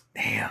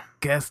 Damn.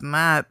 Guess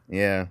not.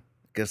 Yeah.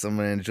 Guess I'm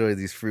gonna enjoy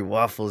these free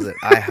waffles at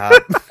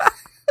IHOP.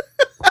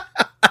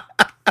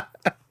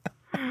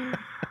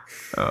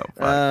 Oh, fuck.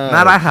 Oh,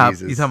 Not IHOP.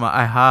 Jesus. You talking about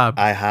IHOP?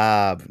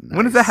 IHOP.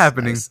 When is that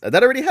happening? Nice.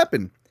 That already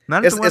happened.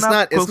 Not It's the one out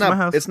not. close It's to my not.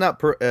 house? It's not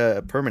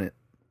permanent.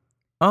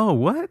 Oh,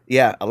 what?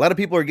 Yeah, a lot of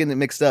people are getting it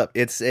mixed up.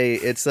 It's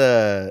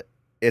a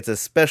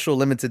special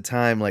limited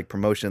time like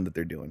promotion that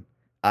they're doing.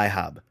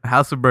 IHOB,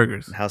 House of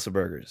Burgers, House of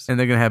Burgers. and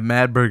they're gonna have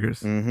mad burgers.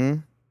 Mm-hmm.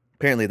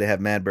 Apparently they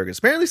have mad burgers.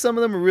 Apparently some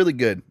of them are really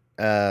good.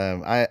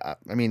 I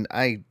mean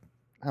I'm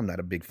not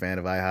a big fan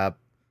of IHOP.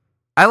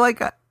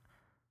 I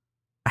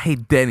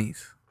hate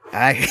Denny's.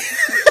 I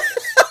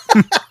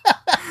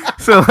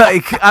So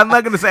like, I'm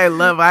not gonna say I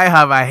love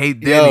IHOP. I hate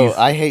Denny's.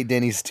 Yo, I hate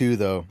Denny's too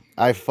though.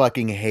 I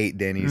fucking hate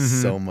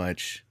Denny's so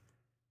much.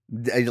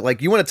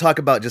 Like, you want to talk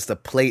about just a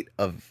plate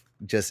of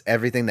just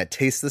everything that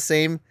tastes the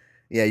same?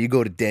 Yeah, you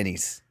go to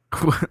Denny's.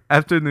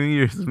 After New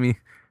Year's, me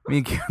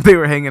and Kim, they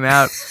were hanging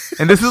out,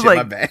 and this is Shit, my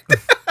like, bad.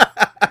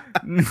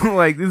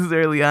 like this is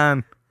early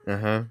on.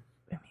 Uh-huh.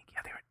 Yeah,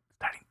 they were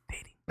starting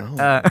dating.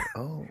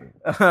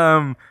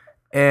 Oh.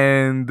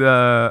 And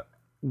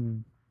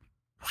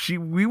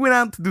we went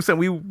out to do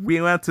something.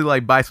 We went out to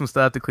like buy some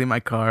stuff to clean my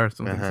car.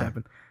 Some things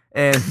happened,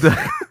 and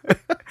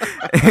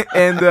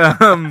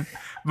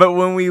but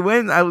when we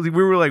went, we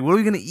were like, "What are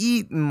we gonna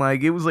eat?" And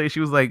like, it was like she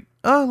was like,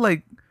 "Oh,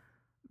 like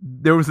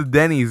there was a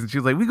Denny's," and she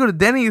was like, "We go to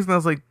Denny's," and I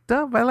was like,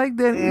 "Duh, I like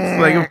Denny's."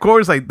 Like, of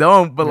course I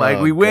don't, but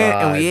like we went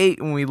and we ate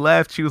and we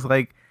left. She was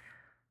like,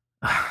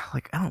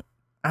 "Like I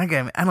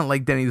don't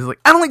like Denny's." I was like,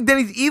 "I don't like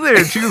Denny's either."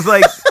 And she was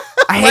like,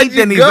 I hate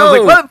Denny's. Go? I was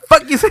like, what the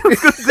fuck you said?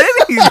 Let's go to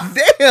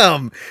Denny's.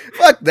 Damn.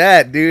 Fuck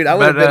that, dude. I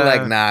would have But, been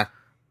like, nah.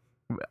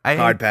 I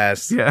Hard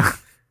pass. Yeah,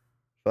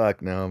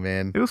 Fuck no,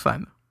 man. it was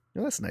fun.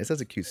 Oh, that's nice. That's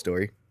a cute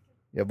story.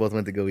 Yeah, both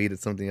went to go eat at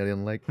something I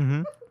didn't like.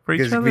 Mm-hmm. For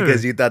each other.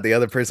 Because you thought the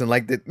other person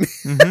liked it.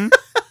 Mm-hmm.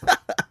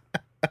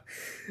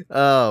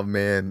 Oh,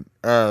 man.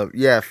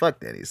 Yeah, fuck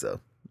Denny's, though.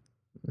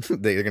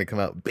 They're going to come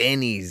out.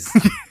 Benny's.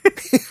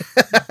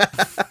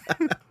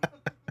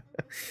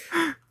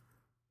 Oh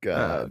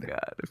God.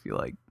 God, I feel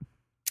like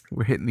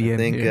we're hitting the I end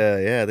think,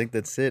 here. I think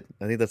that's it.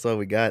 I think that's all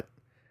we got.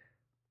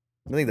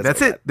 I think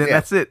That's all we it. got. Then Yeah.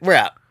 that's it. We're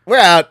out. We're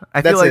out.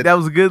 I That's feel like it. that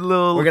was a good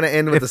little. We're gonna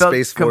end with it the felt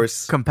Space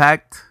Force.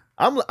 compact.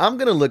 I'm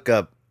gonna look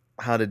up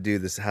how to do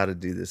this.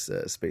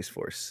 Space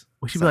Force.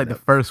 We should be like Sign the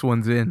up. first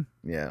ones in.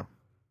 Yeah,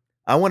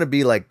 I want to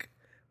be like.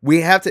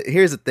 We have to.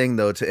 Here's the thing,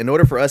 though. In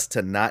order for us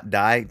to not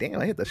die,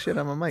 damn, I hit the shit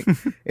on my mic.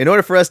 In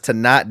order for us to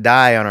not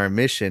die on our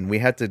mission, we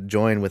have to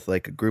join with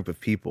like a group of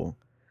people.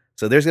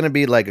 So there's gonna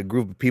be like a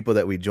group of people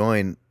that we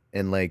join,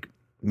 and like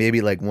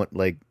maybe like what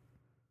like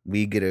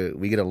we get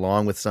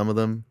along with some of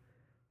them,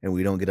 and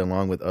we don't get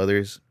along with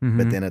others. Mhm.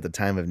 But then at the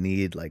time of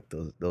need, like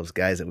those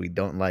guys that we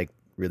don't like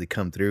really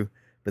come through.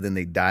 But then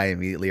they die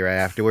immediately right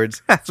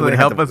afterwards. So we they don't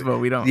help have us, but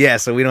we don't. Yeah,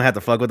 so we don't have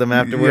to fuck with them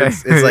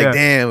afterwards. Yeah, It's like, yeah.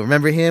 damn,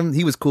 remember him?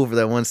 He was cool for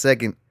that 1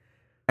 second.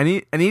 I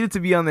needed to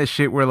be on this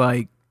shit where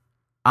like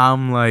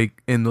I'm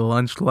like in the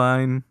lunch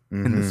line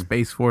in the Mhm.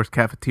 Space Force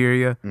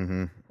cafeteria,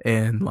 Mm-hmm.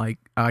 and like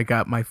I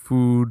got my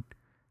food,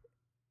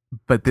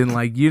 but then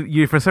like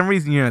you for some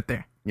reason you're not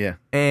there, Yeah.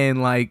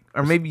 and like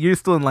or maybe you're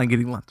still in line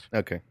getting lunch,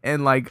 Okay.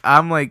 and like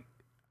I'm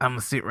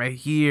gonna sit right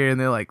here, and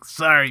they're like,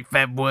 sorry,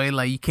 fat boy,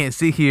 like you can't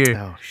sit here,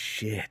 Oh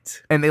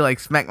shit. and they like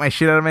smack my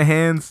shit out of my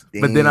hands,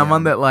 but then I'm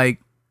on Damn. that like,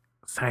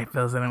 sorry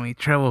fellas, I don't need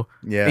trouble,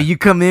 Yeah. and you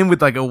come in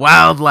with like a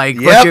wild like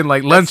Yep. fucking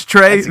like lunch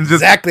tray, That's and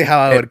just exactly how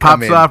I would it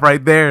come pops in. off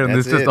right there, and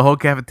That's it's just it. the whole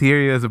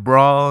cafeteria is a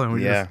brawl, and we're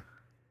Yeah. just.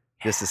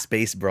 Just a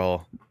space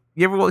brawl.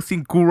 You ever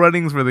seen Cool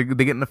Runnings where they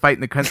get in a fight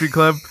in the country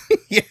club?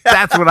 Yeah.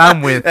 That's what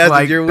I'm with. That's what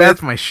like you're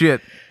that's with? my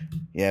shit.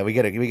 Yeah, we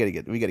gotta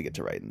get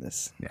to writing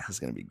this. Yeah. This is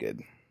gonna be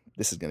good.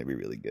 This is gonna be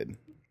really good.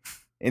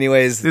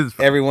 Anyways, This is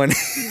fun.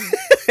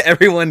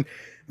 everyone,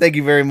 thank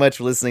you very much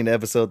for listening to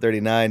episode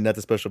 39,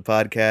 Nothing Special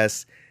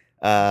Podcast.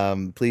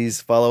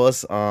 Please follow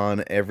us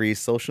on every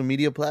social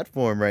media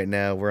platform right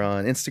now. We're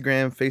on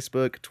Instagram,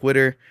 Facebook,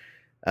 Twitter.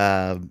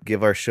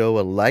 Give our show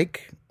a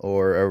like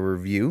or a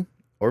review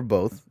or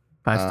both.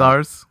 5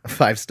 stars.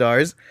 5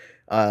 stars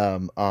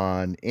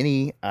on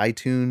any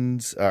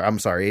iTunes,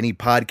 any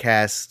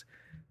podcast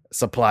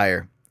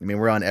supplier. I mean,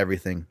 we're on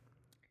everything.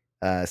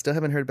 Still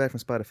haven't heard back from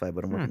Spotify,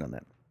 but I'm working on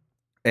that.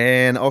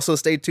 And also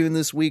stay tuned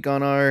this week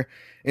on our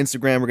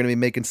Instagram. We're going to be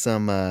making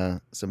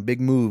some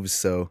big moves,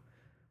 so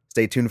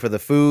stay tuned for the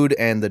food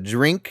and the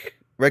drink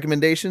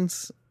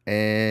recommendations.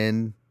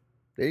 And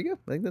there you go.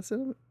 I think that's it.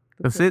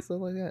 That's it.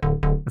 All I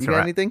got. That's You got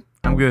right. anything?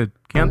 I'm good.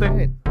 Keontae? All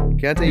right.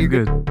 Keontae, You you're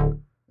good? good? All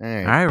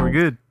right. All right, we're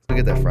good. Look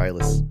at that fry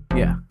list.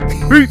 Yeah.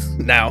 Peace.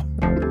 Now.